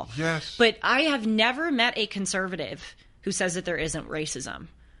people. Yes. But I have never met a conservative who says that there isn't racism.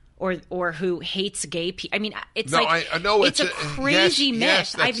 Or who hates gay people. I mean, it's it's a crazy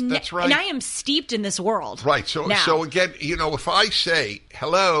myth. That's right. And I am steeped in this world. Right. So again, if I say,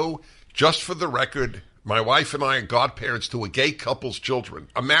 hello, just for the record, my wife and I are godparents to a gay couple's children,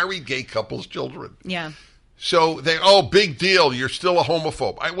 a married gay couple's children. Yeah. So big deal. You're still a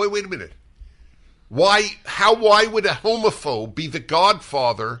homophobe. Wait a minute. Why would a homophobe be the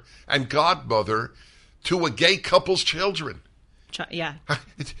godfather and godmother to a gay couple's children? Yeah.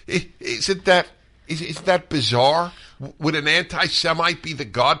 Isn't that bizarre? Would an anti-Semite be the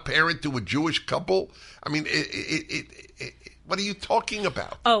godparent to a Jewish couple? I mean, what are you talking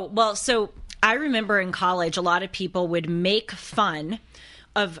about? Oh, well, so I remember in college, a lot of people would make fun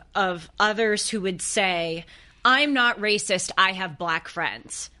of others who would say, I'm not racist, I have black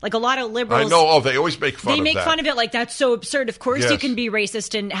friends. Like a lot of liberals. I know. They always make fun of that. They make fun of it like, that's so absurd. Of course you can be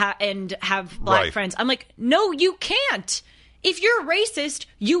racist and have black friends. I'm like, no, you can't. If you're racist,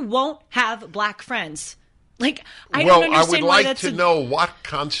 you won't have black friends. Like, I don't understand why that's... I would like to know what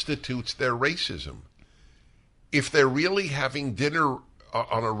constitutes their racism. If they're really having dinner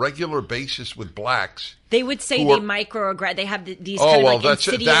on a regular basis with blacks... They would say they microaggress. They have these kind of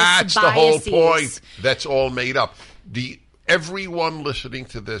insidious that's biases. The whole point. That's all made up. Everyone listening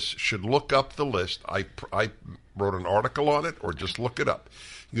to this should look up the list. I wrote an article on it, or just look it up.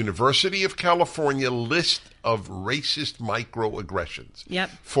 University of California list of racist microaggressions. Yep.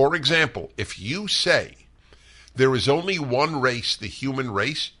 For example, if you say there is only one race, the human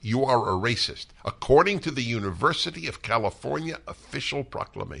race, you are a racist, according to the University of California official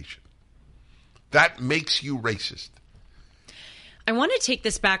proclamation. That makes you racist. I want to take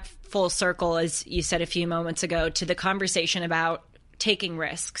this back full circle, as you said a few moments ago, to the conversation about taking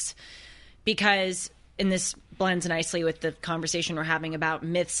risks, because and this blends nicely with the conversation we're having about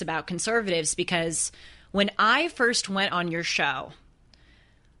myths about conservatives, because when I first went on your show...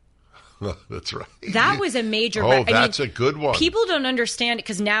 That's right. That was a major... that's a good one. People don't understand it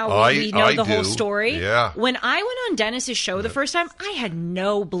because now we know the whole story. Yeah. When I went on Dennis's show the first time, I had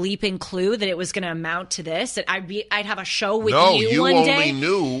no bleeping clue that it was going to amount to this, that I'd have a show with you one day. No, you only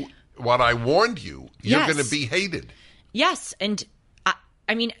knew what I warned you. You're going to be hated. Yes, and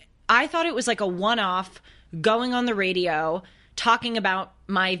I mean... I thought it was like a one-off, going on the radio, talking about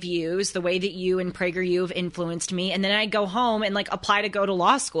my views, the way that you and PragerU have influenced me, and then I go home and like apply to go to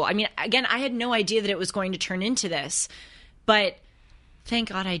law school. I mean, again, I had no idea that it was going to turn into this, but thank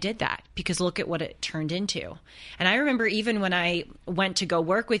God I did that, because look at what it turned into. And I remember even when I went to go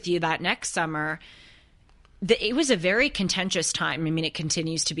work with you that next summer, it was a very contentious time. I mean, it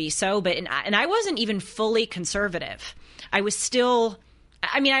continues to be so, but and I wasn't even fully conservative. I was still,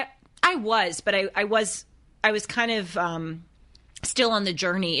 I mean, I was, but I was kind of still on the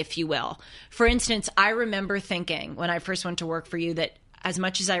journey, if you will. For instance, I remember thinking when I first went to work for you that as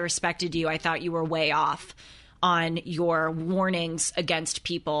much as I respected you, I thought you were way off on your warnings against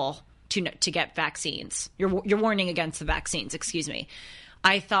people to get vaccines. Your warning against the vaccines, excuse me.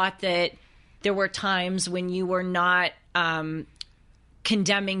 I thought that there were times when you were not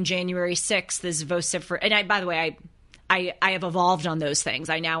condemning January 6th as vociferous. And by the way, I have evolved on those things.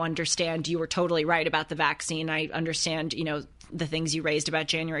 I now understand you were totally right about the vaccine. I understand, the things you raised about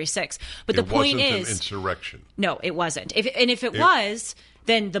January 6th. But the point is, it wasn't an insurrection. No, it wasn't. If it was,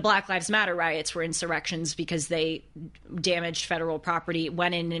 then the Black Lives Matter riots were insurrections because they damaged federal property,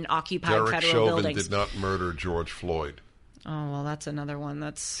 went in and occupied Derek federal Chauvin buildings. did not murder George Floyd. Oh, well, that's another one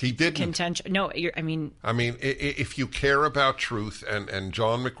he didn't. Contentious. No, I mean, if you care about truth, and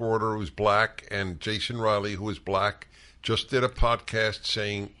John McWhorter, who's black, and Jason Riley, who is black, just did a podcast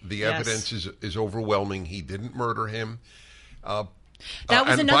saying the evidence is overwhelming. He didn't murder him. That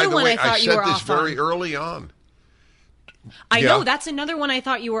was another one I thought you were off on. I said this very early on. I know, that's another one I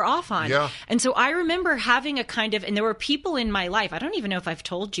thought you were off on. Yeah. And so I remember having a kind of, and there were people in my life, I don't even know if I've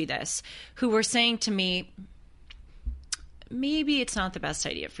told you this, who were saying to me, maybe it's not the best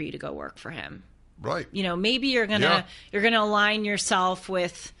idea for you to go work for him. Right. Maybe you're gonna align yourself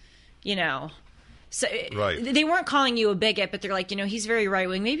with, so right. They weren't calling you a bigot, but they're like, he's very right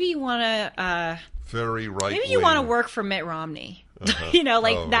wing. Maybe you want to very right. Maybe you want to work for Mitt Romney.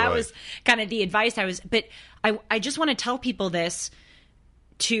 Uh-huh. That was kind of the advice I was. But I just want to tell people this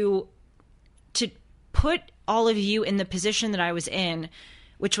to put all of you in the position that I was in,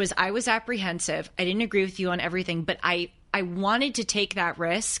 which was I was apprehensive. I didn't agree with you on everything, but I wanted to take that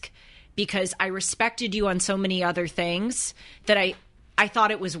risk because I respected you on so many other things that I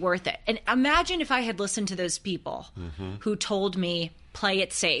thought it was worth it. And imagine if I had listened to those people who told me, play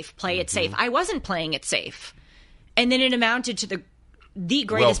it safe, play it safe. I wasn't playing it safe. And then it amounted to the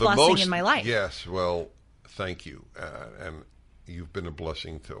greatest blessing in my life. Yes, well, thank you. And you've been a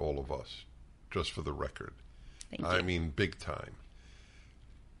blessing to all of us, just for the record. Thank you. I mean, big time.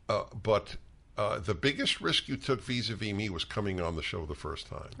 But the biggest risk you took vis-a-vis me was coming on the show the first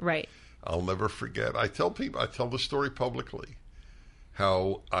time. Right. I'll never forget. I tell the story publicly,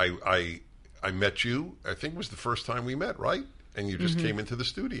 how I met you. I think it was the first time we met, right? And you just came into the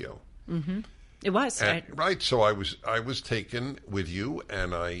studio. Mm-hmm. It was. Right. So I was taken with you,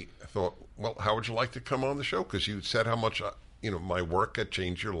 and I thought, well, how would you like to come on the show? Because you said how much, my work had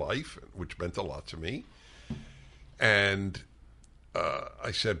changed your life, which meant a lot to me. And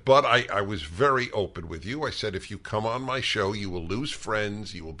I said, but I was very open with you. I said, if you come on my show, you will lose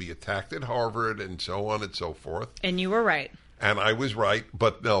friends, you will be attacked at Harvard, and so on and so forth. And you were right. And I was right,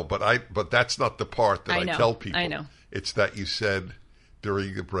 but that's not the part that I tell people. I know. It's that you said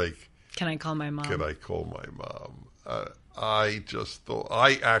during the break, can I call my mom? Can I call my mom? I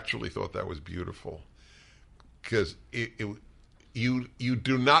actually thought that was beautiful, because you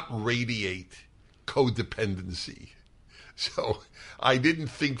do not radiate codependency. So I didn't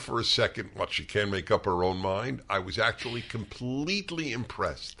think for a second, she can't make up her own mind. I was actually completely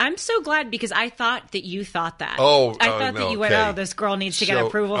impressed. I'm so glad, because I thought that you thought that. Oh, I thought that you went, this girl needs to get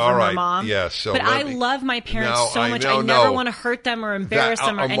approval from her mom. Yes, so but I love my parents so much. I never want to hurt them or embarrass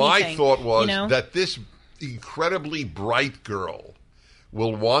them or anything. My thought was that this incredibly bright girl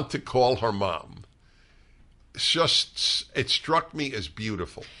will want to call her mom. It struck me as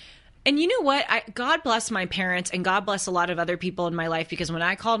beautiful. And you know what? God bless my parents, and God bless a lot of other people in my life, because when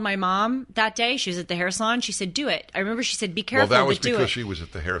I called my mom that day, she was at the hair salon, she said, do it. I remember she said, be careful, well, that was but do it. because she was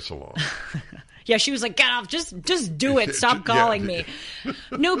at the hair salon. Yeah, she was like, get off, just do it. Stop calling me.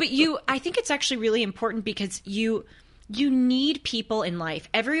 No, but I think it's actually really important, because you need people in life.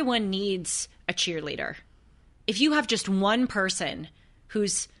 Everyone needs a cheerleader. If you have just one person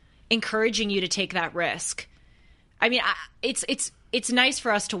who's encouraging you to take that risk, I mean, it's nice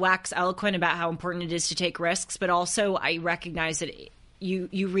for us to wax eloquent about how important it is to take risks, but also I recognize that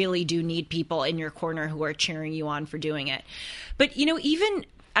you really do need people in your corner who are cheering you on for doing it. But, even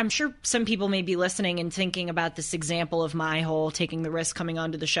I'm sure some people may be listening and thinking about this example of my whole taking the risk coming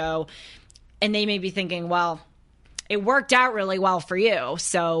onto the show, and they may be thinking, well, it worked out really well for you.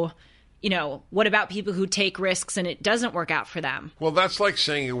 So, what about people who take risks and it doesn't work out for them? Well, that's like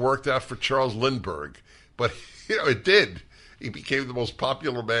saying it worked out for Charles Lindbergh, but it did. He became the most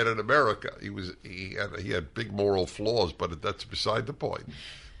popular man in America. He had big moral flaws, but that's beside the point.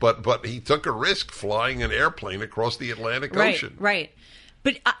 But he took a risk flying an airplane across the Atlantic Ocean. Right.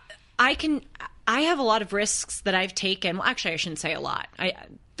 But I have a lot of risks that I've taken. Well, actually, I shouldn't say a lot.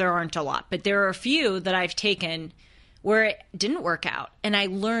 There aren't a lot, but there are a few that I've taken where it didn't work out, and I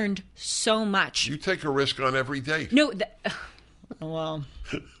learned so much. You take a risk on every date. No, well,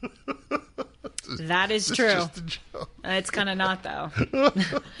 that is true. Just a joke. It's kind of not, though.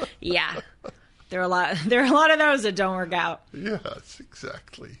 Yeah, there are a lot of those that don't work out. Yes,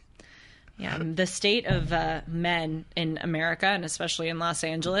 exactly. Yeah, the state of men in America, and especially in Los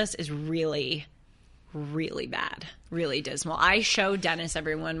Angeles, is really, really bad, really dismal. I show Dennis,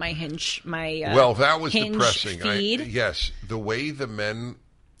 everyone, my Hinge, well, that was Hinge depressing. feed. Yes, the way the men.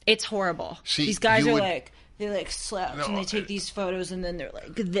 It's horrible. See, these guys are would, like, they like slouch and they take these photos and then they're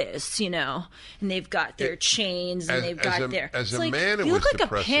like this, and they've got their chains and they've got their. As it's a like, man, it you was look like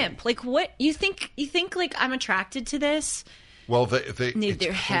depressing. a pimp. Like what you think? You think like I'm attracted to this? Well, Need it's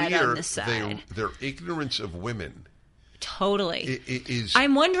their head clear on the side. Their ignorance of women. Totally. It is.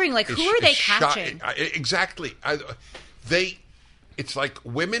 I'm wondering, like, who are they catching? Exactly. It's like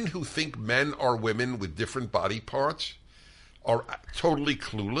women who think men are women with different body parts are totally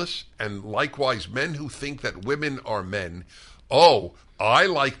clueless, and likewise, men who think that women are men. Oh, I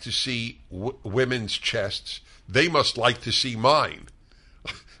like to see women's chests. They must like to see mine.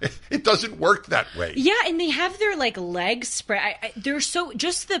 It doesn't work that way. Yeah, and they have their like legs spread. They're so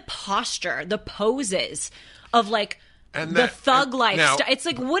just the posture, the poses of like the thug lifestyle. It's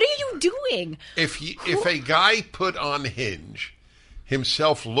like, what are you doing? If a guy put on Hinge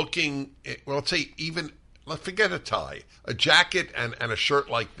himself looking, well, let's say let's forget a tie, a jacket and a shirt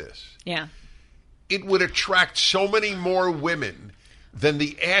like this. Yeah, it would attract so many more women than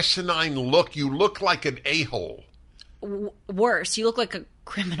the asinine look. You look like an a-hole. Worse, you look like a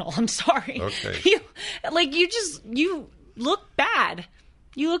criminal. I'm sorry. Okay. You look bad.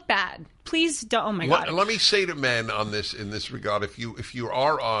 You look bad. Please don't. Oh my God. Let me say to men in this regard, if you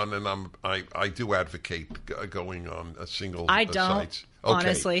are on, and I do advocate going on a single. I don't. Sites. Okay.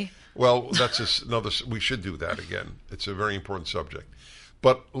 Honestly. Well, that's another. We should do that again. It's a very important subject.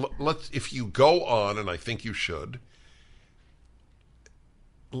 But if you go on, and I think you should,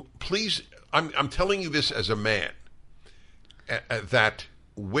 please. I'm telling you this as a man. That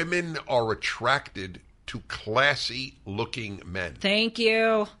women are attracted to classy-looking men. Thank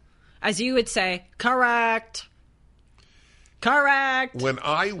you. As you would say, correct. When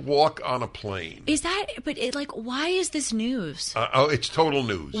I walk on a plane... why is this news? It's total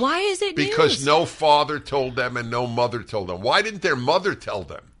news. Why is it news? Because no father told them and no mother told them. Why didn't their mother tell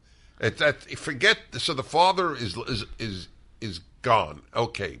them? So the father is gone.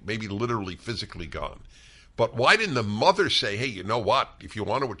 Okay, maybe literally, physically gone. But why didn't the mother say, "Hey, you know what? If you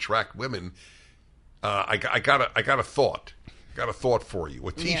want to attract women, I got a thought. Got a thought for you.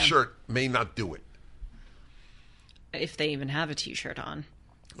 A T-shirt may not do it. If they even have a T-shirt on.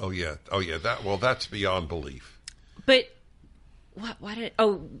 Oh yeah. That's beyond belief. But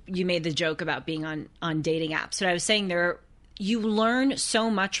you made the joke about being on dating apps. But I was saying you learn so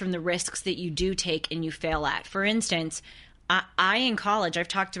much from the risks that you do take and you fail at. For instance, I in college, I've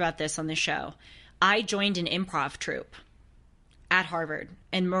talked about this on the show. I joined an improv troupe at Harvard,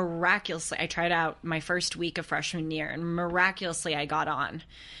 and miraculously, I tried out my first week of freshman year, and miraculously, I got on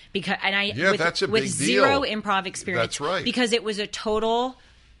that's a big with zero deal. Improv experience. That's right, because it was a total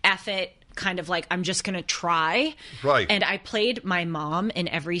effort, kind of like I'm just going to try. Right, and I played my mom in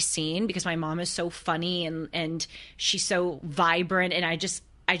every scene because my mom is so funny and she's so vibrant, and I just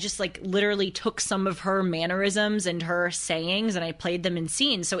like literally took some of her mannerisms and her sayings and I played them in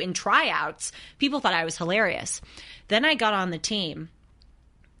scenes. So in tryouts, people thought I was hilarious. Then I got on the team,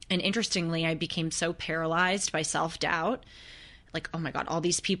 and interestingly, I became so paralyzed by self-doubt. Like, oh my God, all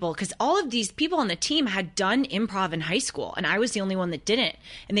these people, because all of these people on the team had done improv in high school and I was the only one that didn't.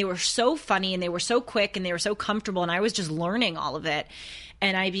 And they were so funny and they were so quick and they were so comfortable and I was just learning all of it.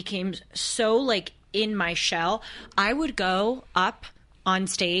 And I became so like in my shell. I would go up on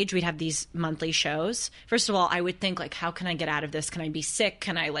stage. We'd have these monthly shows. First of all, I would think like, how can I get out of this? Can I be sick?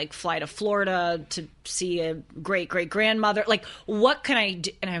 Can I like fly to Florida to see a great-great-grandmother? Like, what can I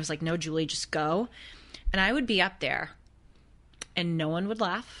do? And I was like, no, Julie, just go. And I would be up there and no one would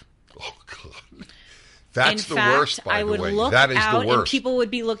laugh. Oh, God. That's In the fact, worst, by I the would way. look That is out the worst. and people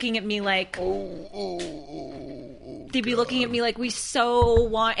would be looking at me like, they'd be looking at me like, we so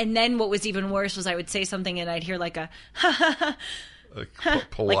want. And then what was even worse was I would say something and I'd hear like a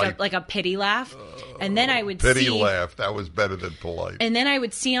polite like a pity laugh, and then I would pity see laugh. That was better than polite. and then I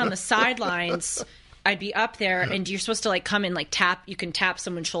would see on the sidelines. I'd be up there, and you're supposed to like come and like tap. You can tap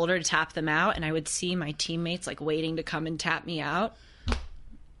someone's shoulder to tap them out, and I would see my teammates like waiting to come and tap me out.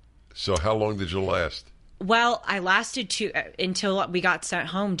 So how long did you last? Well, I lasted until we got sent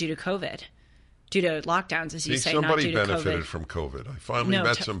home due to COVID, due to lockdowns, as you say. Not Somebody due to benefited COVID. from COVID. I finally No,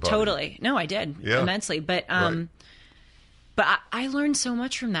 met somebody. totally. No, I did immensely, but Right. but I learned so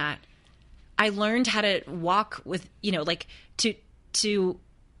much from that. I learned how to walk with, like to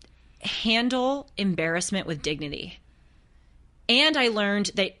handle embarrassment with dignity. And I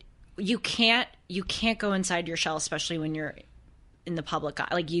learned that you can't go inside your shell, especially when you're in the public eye.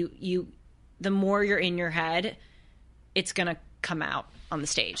 Like the more you're in your head, it's going to come out on the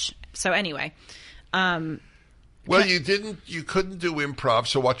stage. So anyway, Well, you couldn't do improv.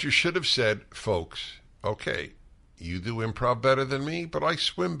 So what you should have said, folks, okay, you do improv better than me, but I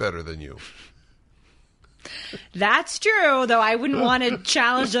swim better than you. that's true, though I wouldn't want to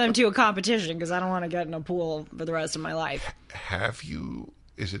challenge them to a competition because I don't want to get in a pool for the rest of my life.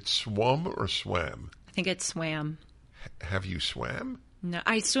 Is it swum or swam? I think it's swam. Have you swam? No,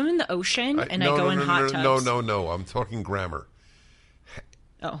 I swim in the ocean and I No, go no, in no, hot tubs. No. I'm talking grammar.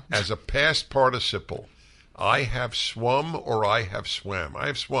 Oh, As a past participle, I have swum or I have swam. I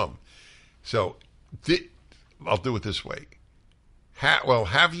have swum. So I'll do it this way.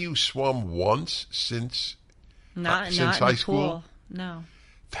 Have you swum once since not since in high the school? pool. No.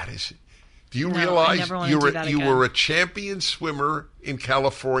 That is. Do you No, I realize never wanna do that you again. were a champion swimmer in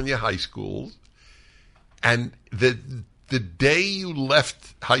California high schools, and the day you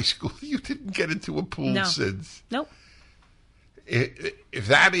left high school, you didn't get into a pool No. since. Nope. If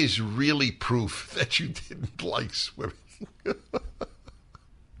that is really proof that you didn't like swimming.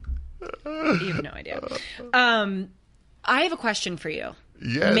 You have no idea. I have a question for you.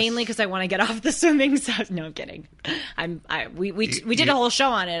 Yes. Mainly because I want to get off the swimming stuff. No, I'm kidding. We did a whole show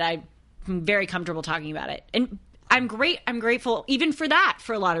on it. I'm very comfortable talking about it, and I'm grateful even for that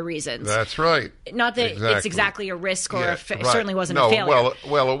for a lot of reasons. That's right. Not that it's exactly a risk or Yeah, it right. certainly wasn't No, a failure.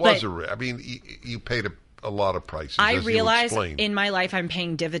 Well, it was But a risk. I mean, you paid a lot of prices. I as you realize explained. in my life I'm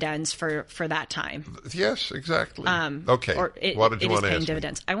paying dividends for that time. Yes, exactly. Okay. What did you It want is to paying ask me?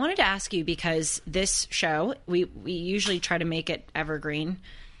 dividends. I wanted to ask you because this show, we usually try to make it evergreen,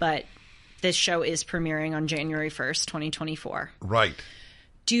 but this show is premiering on January 1st, 2024. Right.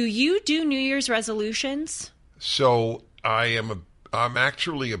 Do you do New Year's resolutions? So I'm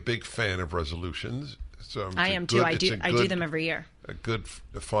actually a big fan of resolutions. So I am too. I do them every year. A good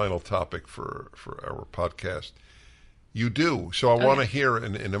final topic for our podcast. You do. So I want to hear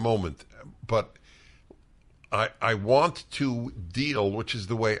in a moment, but I want to deal, which is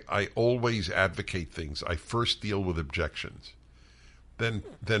the way I always advocate things. I first deal with objections.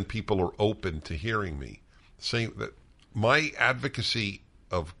 Then people are open to hearing me. Saying that my advocacy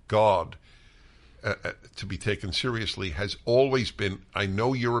of God to be taken seriously has always been, I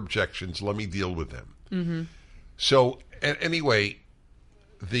know your objections, let me deal with them. Mm-hmm. So anyway,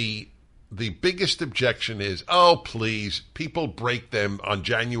 the biggest objection is, oh, please, people break them on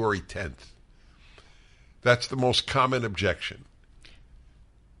January 10th. That's the most common objection.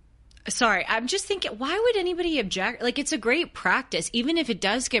 Sorry, I'm just thinking, why would anybody object? Like, it's a great practice. Even if it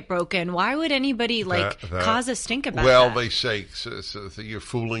does get broken, why would anybody, cause a stink about Well, that? they say so you're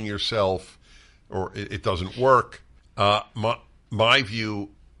fooling yourself or it doesn't work. My view,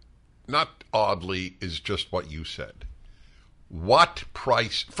 not oddly, is just what you said. What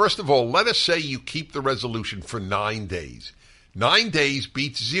price? First of all, let us say you keep the resolution for 9 days. 9 days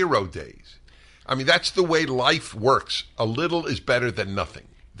beats 0 days. I mean, that's the way life works. A little is better than nothing.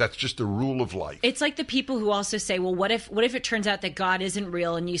 That's just a rule of life. It's like the people who also say, well, what if it turns out that God isn't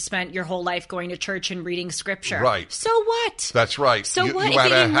real and you spent your whole life going to church and reading scripture? Right. So what? That's right. So you, what? You if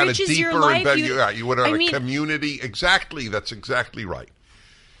it had a enriches deeper your life, you would have a community. Exactly. That's exactly right.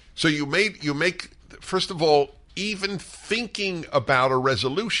 So you make, first of all, even thinking about a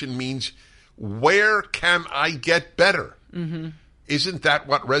resolution means, where can I get better? Mm-hmm. Isn't that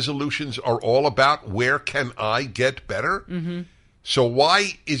what resolutions are all about? Where can I get better? Mm-hmm. So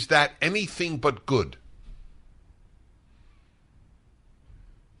why is that anything but good?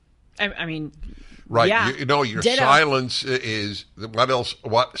 I mean, right? Yeah. Your Ditto. silence is what else?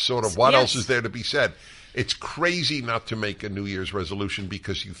 What Yes. else is there to be said? It's crazy not to make a New Year's resolution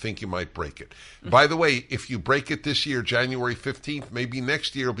because you think you might break it. Mm-hmm. By the way, if you break it this year, January 15th, maybe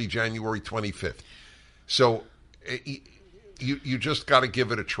next year will be January 25th. So you just got to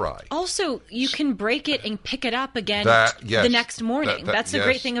give it a try. Also, you can break it and pick it up again Yes. the next morning. That's the yes.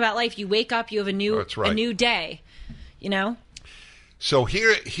 great thing about life. You wake up, you have a new day. You know. So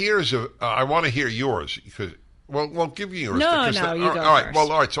here's I want to hear yours because we'll give you yours. No, you go all first.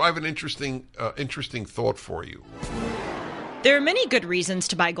 All right. So I have an interesting thought for you. There are many good reasons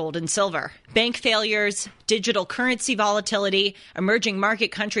to buy gold and silver. Bank failures, digital currency volatility, emerging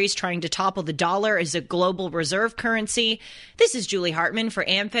market countries trying to topple the dollar as a global reserve currency. This is Julie Hartman for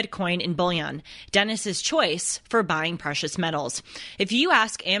AmFed Coin and Bullion, Dennis's choice for buying precious metals. If you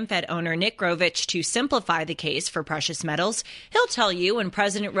ask AmFed owner Nick Grovich to simplify the case for precious metals, he'll tell you when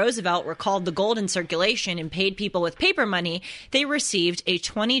President Roosevelt recalled the gold in circulation and paid people with paper money, they received a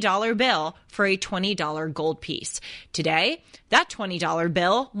 $20 bill for a $20 gold piece. Today, that $20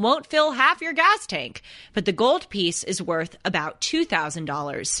 bill won't fill half your gas tank, but the gold piece is worth about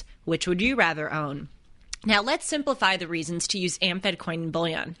 $2,000. Which would you rather own? Now, let's simplify the reasons to use AmFed Coin and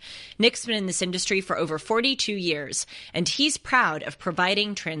Bullion. Nick's been in this industry for over 42 years, and he's proud of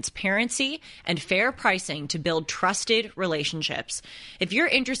providing transparency and fair pricing to build trusted relationships. If you're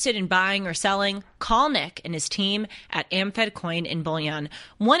interested in buying or selling, call Nick and his team at AmFed Coin and Bullion,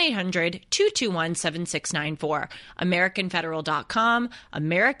 1-800-221-7694, AmericanFederal.com,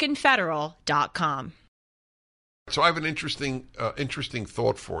 AmericanFederal.com. So I have an interesting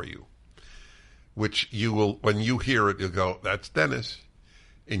thought for you, which you will, when you hear it, you'll go, "That's Dennis,"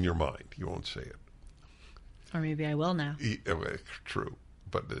 in your mind. You won't say it. Or maybe I will now. True,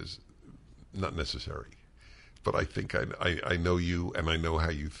 but it's not necessary. But I think I know you, and I know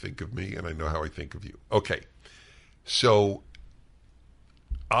how you think of me, and I know how I think of you. Okay, so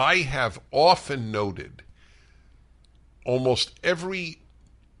I have often noted almost every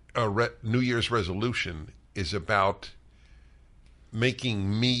New Year's resolution is about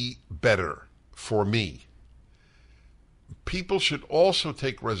making me better for me. People should also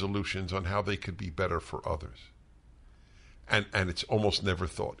take resolutions on how they could be better for others. And it's almost never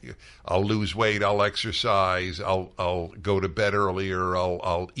thought. I'll lose weight, I'll exercise, I'll go to bed earlier,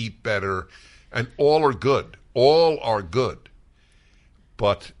 I'll eat better, and all are good. All are good.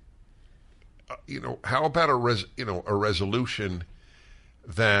 But how about a resolution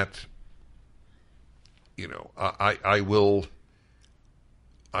that I will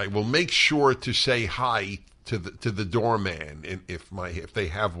make sure to say hi to the doorman if they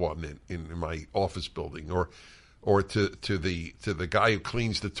have one in my office building, or to the guy who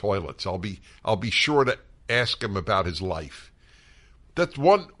cleans the toilets. I'll be sure to ask him about his life. That's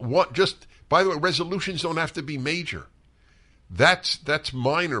one. Just by the way, resolutions don't have to be major. That's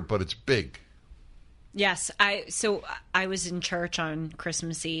minor, but it's big. Yes, I was in church on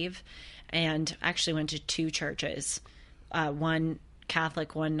Christmas Eve, and actually went to two churches, one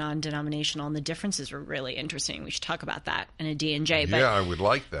Catholic, one non-denominational, and the differences were really interesting. We should talk about that in a D&J. Yeah, I would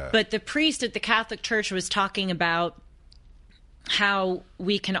like that. But the priest at the Catholic Church was talking about how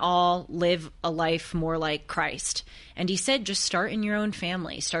we can all live a life more like Christ. And he said, just start in your own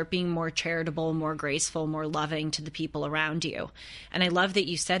family. Start being more charitable, more graceful, more loving to the people around you. And I love that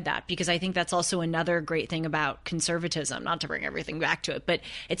you said that, because I think that's also another great thing about conservatism, not to bring everything back to it, but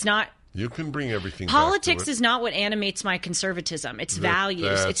it's not. You can bring everything Politics back to it. is not what animates my conservatism. It's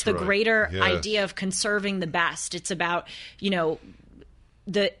values. It's the greater idea of conserving the best. It's about, the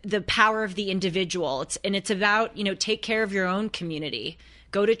power of the individual. It's about, take care of your own community.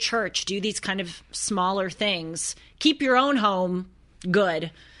 Go to church, do these kind of smaller things. Keep your own home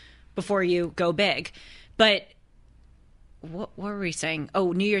good before you go big. But what were we saying?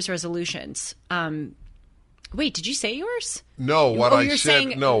 Oh, New Year's resolutions. Wait, did you say yours? No, what I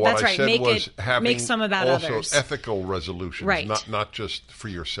said was make some about also others. Ethical resolutions, right. not just for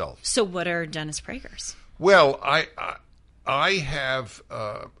yourself. So what are Dennis Prager's? Well, I have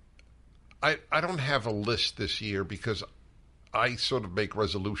I don't have a list this year because I sort of make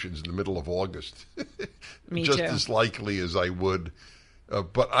resolutions in the middle of August. Me just too. as likely as I would.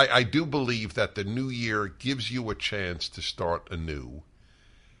 But I do believe that the new year gives you a chance to start anew,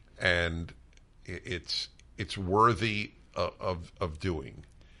 and it's worthy of doing.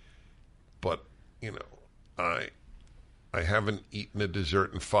 But I haven't eaten a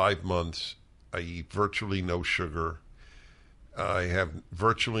dessert in 5 months. I eat virtually no sugar. I have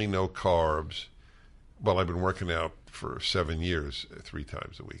virtually no carbs. Well, I've been working out for 7 years, 3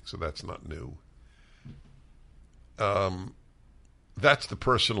 times a week, so that's not new. That's the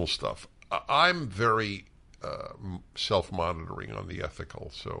personal stuff. I'm very self-monitoring on the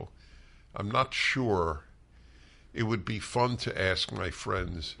ethical, so I'm not sure. It would be fun to ask my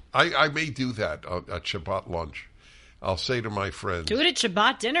friends. I may do that at Shabbat lunch. I'll say to my friends, do it at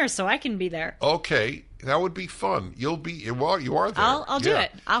Shabbat dinner so I can be there. Okay, That would be fun. You'll be well. You are there. I'll do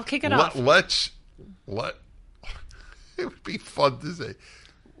it. I'll kick it off. It would be fun to say.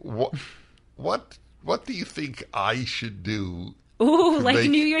 What do you think I should do? Ooh, like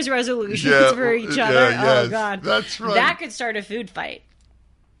New Year's resolutions for each other. Yes, oh God, that's right. That could start a food fight.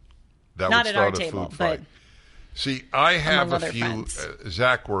 Not at our table, but see, I have a few. friends.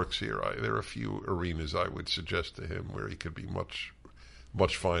 Zach works here. There are a few arenas I would suggest to him where he could be much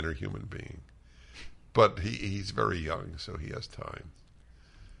finer human being. But he's very young, so he has time.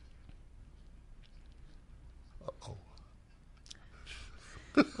 Uh-oh.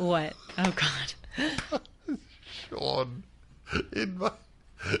 What? Oh God. Sean,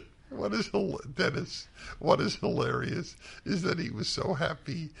 Dennis, what is hilarious is that he was so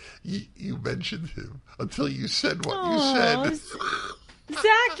happy you mentioned him until you said what you said.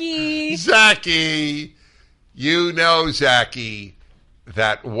 Zachy! Zachy! You know, Zachy,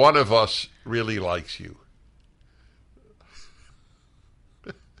 that one of us really likes you.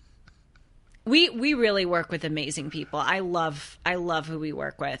 We really work with amazing people. I love who we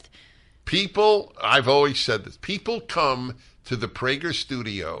work with. People, I've always said this, people come to the Prager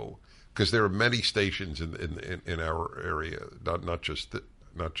studio because there are many stations in our area, not just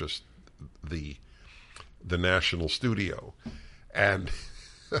the national studio, and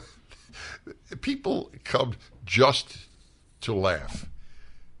people come just to laugh.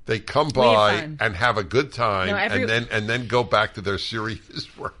 They come by and have a good time, and then go back to their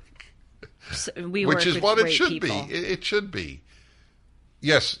serious work. So which is what it should people. be. It should be.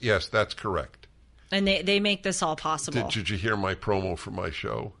 Yes, that's correct. And they make this all possible. Did you hear my promo for my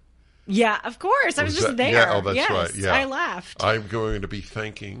show? Yeah, of course. I was just there. Yeah, that's right. Yeah. I laughed. I'm going to be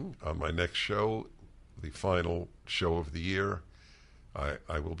thanking on my next show, the final show of the year.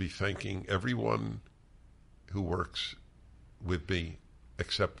 I will be thanking everyone who works with me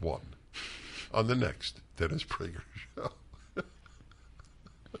except one on the next Dennis Prager show.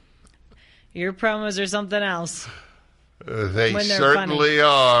 Your promos are something else. They certainly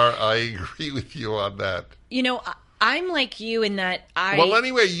are. I agree with you on that. You know, I'm like you in that Well,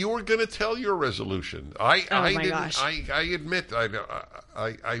 anyway, you were going to tell your resolution. I admit,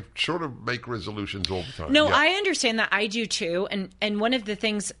 I sort of make resolutions all the time. No, yeah. I understand that. I do too. And one of the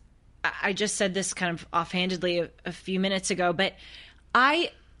things, I just said this kind of offhandedly a few minutes ago, but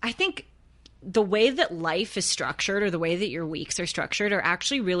I think the way that life is structured or the way that your weeks are structured are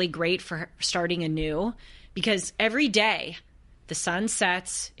actually really great for starting anew, because every day the sun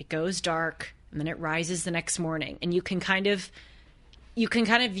sets, it goes dark, and then it rises the next morning, and you can kind of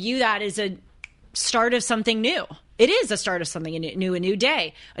view that as a start of something new. It is a start of something new, a new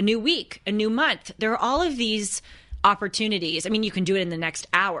day, a new week, a new month. There are all of these opportunities. I mean, you can do it in the next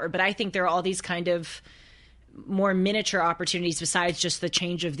hour, but I think there are all these kind of more miniature opportunities besides just the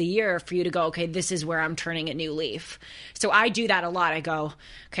change of the year for you to go, okay, this is where I'm turning a new leaf. So I do that a lot. I go,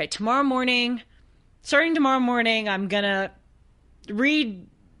 okay, starting tomorrow morning, I'm going to read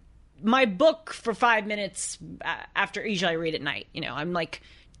my book for 5 minutes after usually I read at night. You know, I'm like,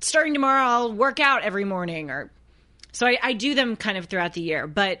 starting tomorrow, I'll work out every morning. So I do them kind of throughout the year.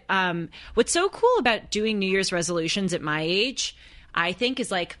 But what's so cool about doing New Year's resolutions at my age, I think, is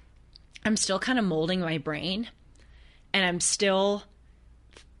like, I'm still kind of molding my brain, and I'm still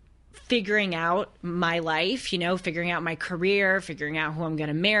figuring out my life, you know, figuring out my career, figuring out who I'm going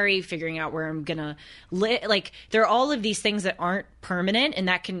to marry, figuring out where I'm going to live. Like, there are all of these things that aren't permanent, and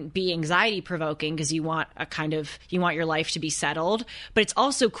that can be anxiety provoking because you want your life to be settled. But it's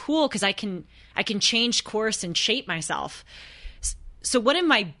also cool because I can change course and shape myself. So one of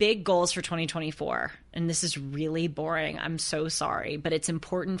my big goals for 2024, and this is really boring, I'm so sorry, but it's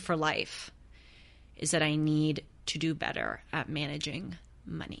important for life, is that I need to do better at managing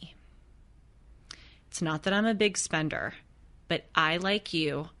money. It's not that I'm a big spender, but I, like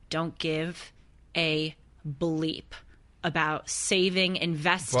you, don't give a bleep about saving,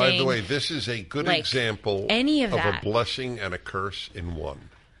 investing. By the way, this is a good example of a blessing and a curse in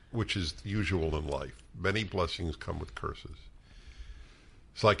one, which is usual in life. Many blessings come with curses.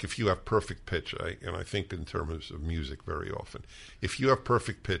 It's like if you have perfect pitch, and I think in terms of music very often. If you have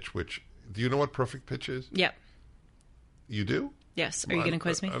perfect pitch, do you know what perfect pitch is? Yep. You do? Yes. Are you going to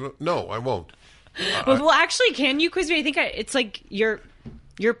quiz me? No, I won't. Well, actually, can you quiz me? I think it's like your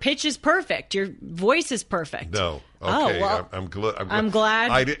pitch is perfect. Your voice is perfect. No. Okay. Oh, well, I'm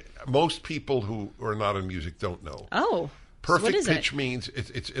glad. Most people who are not in music don't know. Oh. Perfect pitch means,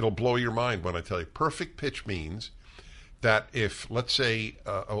 it'll blow your mind when I tell you. Perfect pitch means that if, let's say,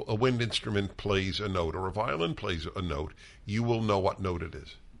 a wind instrument plays a note or a violin plays a note, you will know what note it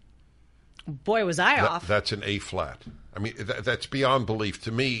is. Boy, was I off. That's an A flat. I mean, that's beyond belief.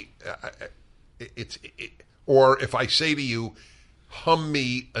 To me, Or if I say to you, hum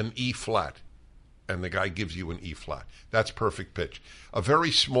me an E flat, and the guy gives you an E flat, that's perfect pitch. A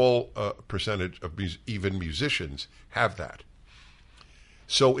very small percentage of even musicians have that.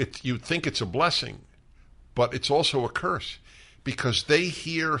 So you think it's a blessing, but it's also a curse because they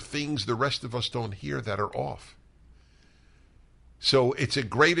hear things the rest of us don't hear that are off. So it's a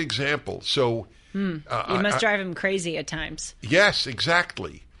great example. So you must drive him crazy at times. Yes,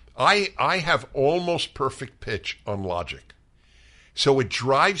 exactly. I have almost perfect pitch on Logic. So it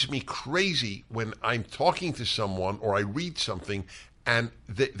drives me crazy when I'm talking to someone or I read something and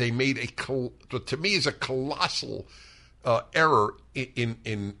they made what to me is a colossal error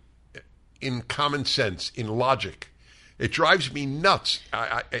in common sense, in logic. It drives me nuts.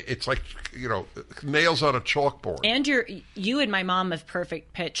 It's like, nails on a chalkboard. And you and my mom have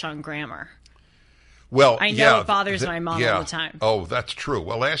perfect pitch on grammar. Well, I know it bothers my mom all the time. Oh, that's true.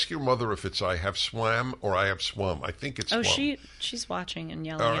 Well, ask your mother if it's I have swam or I have swum. I think it's swum. Oh, she's watching and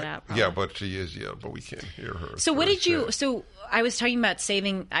yelling it out. Probably. Yeah, but she is, but we can't hear her. So what did you, so I was talking about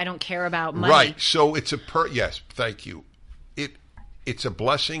saving, I don't care about money. Right, so it's yes, thank you. It's a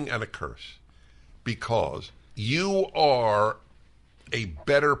blessing and a curse because you are a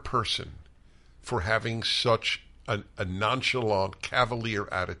better person for having such a nonchalant, cavalier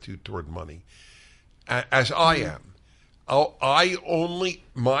attitude toward money as I am.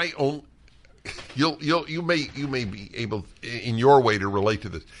 You may be able in your way to relate to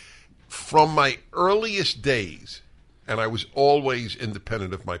this. From my earliest days, and I was always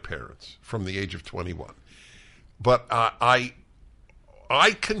independent of my parents from the age of 21. But I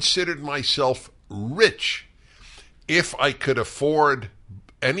considered myself rich if I could afford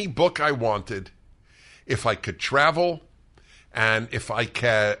any book I wanted, if I could travel, and if I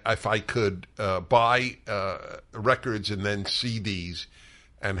could buy records and then CDs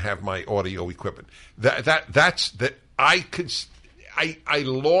and have my audio equipment. I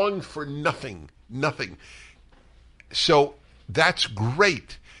long for nothing. So that's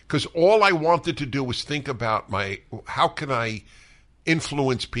great because all I wanted to do was think about how can I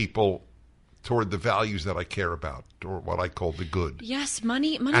influence people toward the values that I care about, or what I call the good. Yes,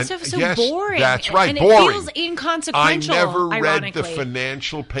 money stuff is so boring. That's right, and boring. It feels inconsequential. I never read the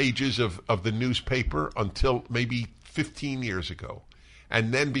financial pages of the newspaper until maybe 15 years ago,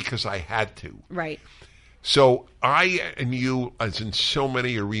 and then because I had to. Right. So I and you, as in so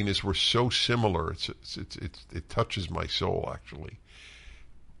many arenas, were so similar. It touches my soul, actually.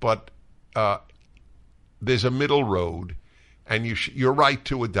 But there's a middle road, and you're right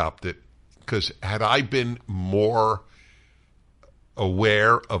to adopt it. Because had I been more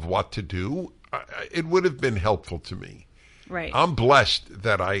aware of what to do, it would have been helpful to me. Right. I'm blessed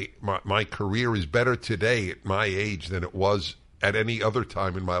that my career is better today at my age than it was at any other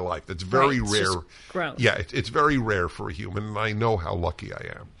time in my life. That's very rare. Just growth. Yeah, it's very rare for a human, and I know how lucky I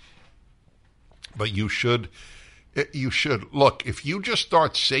am. But you should look. If you just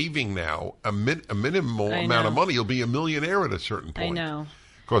start saving now, a minimal amount of money, you'll be a millionaire at a certain point. I know.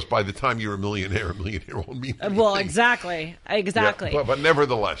 Of course, by the time you're a millionaire won't mean anything. Well, exactly. Yeah, but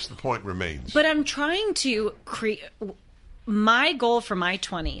nevertheless, the point remains. But I'm trying to create my goal for my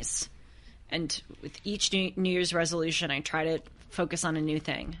 20s, and with each New Year's resolution, I try to focus on a new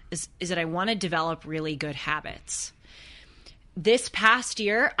thing, is that I want to develop really good habits. This past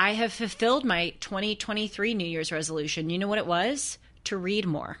year, I have fulfilled my 2023 New Year's resolution. You know what it was? To read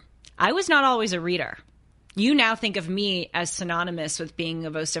more. I was not always a reader. You now think of me as synonymous with being a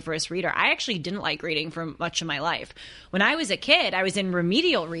vociferous reader. I actually didn't like reading for much of my life. When I was a kid, I was in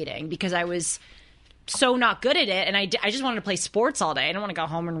remedial reading because I was so not good at it, and I just wanted to play sports all day. I didn't want to go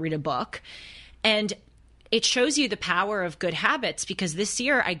home and read a book. And it shows you the power of good habits because this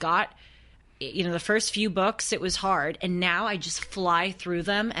year I got, the first few books, it was hard, and now I just fly through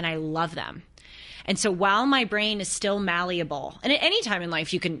them, and I love them. And so while my brain is still malleable, and at any time in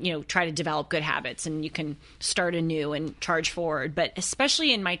life you can, try to develop good habits and you can start anew and charge forward. But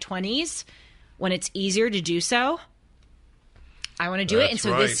especially in my 20s, when it's easier to do so, I want to do it. And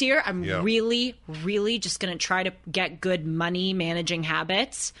so this year I'm really, really just going to try to get good money managing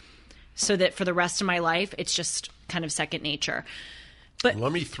habits so that for the rest of my life, it's just kind of second nature. But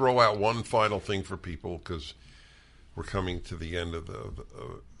let me throw out one final thing for people because we're coming to the end of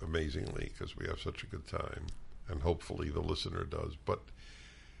amazingly, because we have such a good time, and hopefully the listener does. But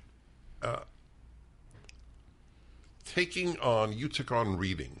you took on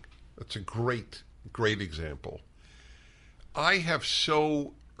reading. That's a great example. I have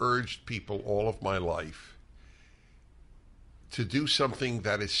so urged people all of my life to do something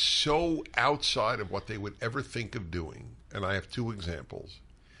that is so outside of what they would ever think of doing, and I have two examples.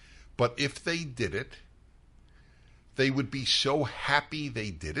 But if they did it, they would be so happy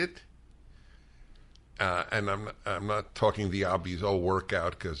they did it. And I'm not talking the obvious,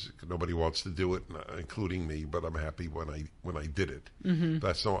 workout, because nobody wants to do it, including me. But I'm happy when I did it. Mm-hmm.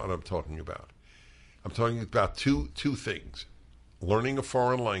 That's not what I'm talking about. I'm talking about two things: learning a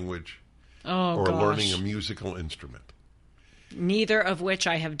foreign language, learning a musical instrument. Neither of which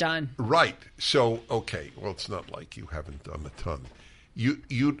I have done. Right. So okay. Well, it's not like you haven't done a ton.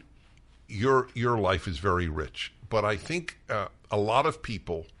 Your life is very rich, but I think a lot of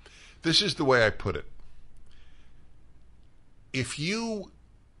people. This is the way I put it. If you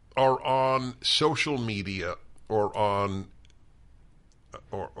are on social media or on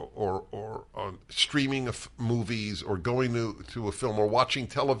streaming of movies or going to a film or watching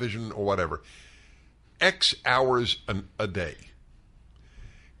television or whatever, X hours a day.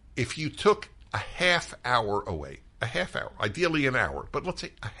 If you took a half hour away, ideally an hour, but let's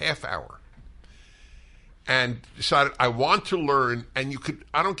say a half hour, and decided I want to learn, and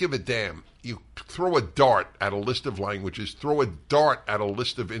I don't give a damn. You throw a dart at a list of languages, throw a dart at a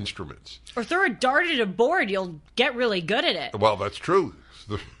list of instruments. Or throw a dart at a board, you'll get really good at it. Well, that's true.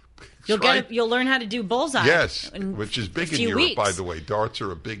 You'll learn how to do bullseye. Yes, which is big in Europe, by the way. Darts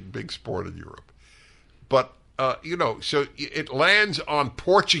are a big sport in Europe. But, so it lands on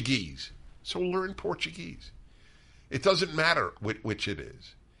Portuguese. So learn Portuguese. It doesn't matter which it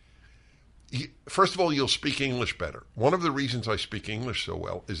is. First of all, you'll speak English better. One of the reasons I speak English so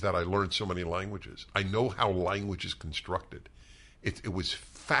well is that I learned so many languages. I know how language is constructed. It was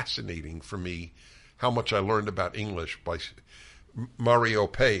fascinating for me how much I learned about English by Mario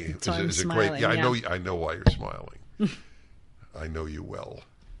Pei. Is a great. Yeah, I know why you're smiling. I know you well.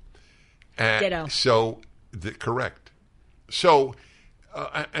 Ditto. So, correct. So,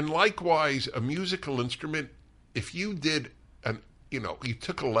 and likewise, a musical instrument. If you did you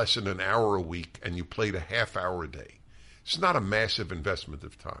took a lesson an hour a week and you played a half hour a day. It's not a massive investment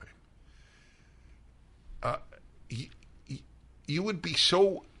of time. You would be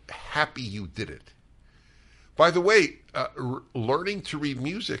so happy you did it. By the way, learning to read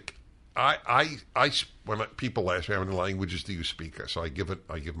music, when people ask me how many languages do you speak, so I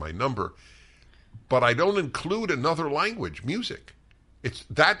give my number, but I don't include another language, music.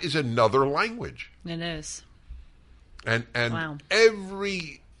 That is another language. It is. And wow.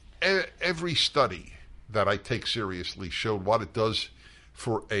 every study that I take seriously showed what it does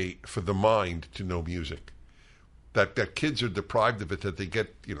for the mind to know music. That kids are deprived of it, that they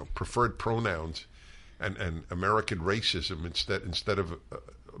get preferred pronouns and American racism instead of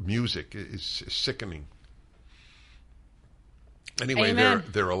music is sickening. Anyway, Amen.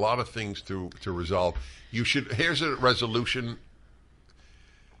 there are a lot of things to resolve. Here's a resolution.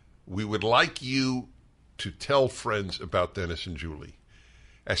 We would like you to tell friends about Dennis and Julie,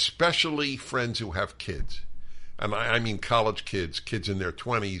 especially friends who have kids. And I mean college kids in their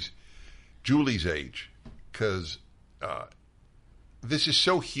 20s, Julie's age, because this is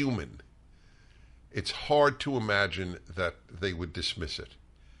so human. It's hard to imagine that they would dismiss it.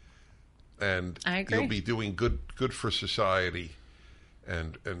 And I agree. You'll be doing good for society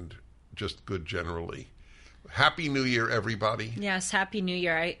and just good generally. Happy New Year, everybody. Yes, Happy New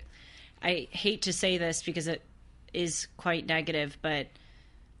Year. I hate to say this because it is quite negative, but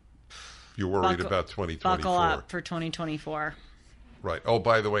you're worried about 2024. Buckle up for 2024. Right. Oh,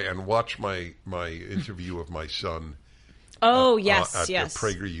 by the way, and watch my interview of my son. Oh, yes. At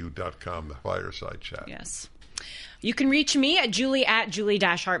PragerU.com, the fireside chat. Yes. You can reach me at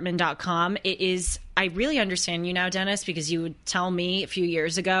julie@julie-hartman.com. I really understand you now, Dennis, because you would tell me a few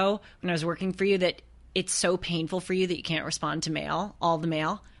years ago when I was working for you that it's so painful for you that you can't respond to all the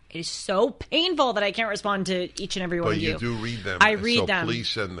mail. It is so painful that I can't respond to each and every one of you. But you do read them. I read them. So please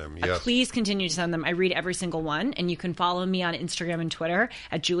send them. Yes. Please continue to send them. I read every single one. And you can follow me on Instagram and Twitter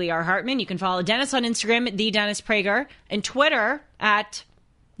at Julie R. Hartman. You can follow Dennis on Instagram, the Dennis Prager, and Twitter at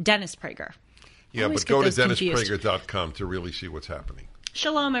Dennis Prager. Yeah, but go to DennisPrager.com to really see what's happening.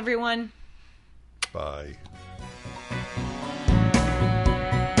 Shalom, everyone. Bye.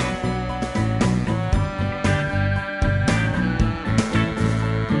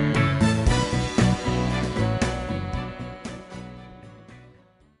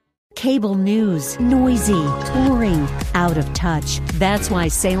 Cable news, noisy, boring. out of touch. That's why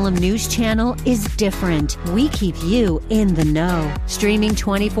Salem News Channel is different. We keep you in the know. Streaming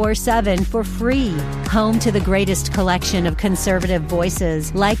 24/7 for free. Home to the greatest collection of conservative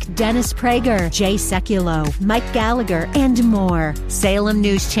voices like Dennis Prager, Jay Sekulow, Mike Gallagher, and more. Salem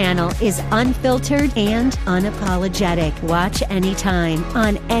News Channel is unfiltered and unapologetic. Watch anytime,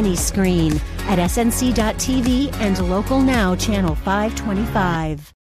 on any screen, at snc.tv and Local Now Channel 525.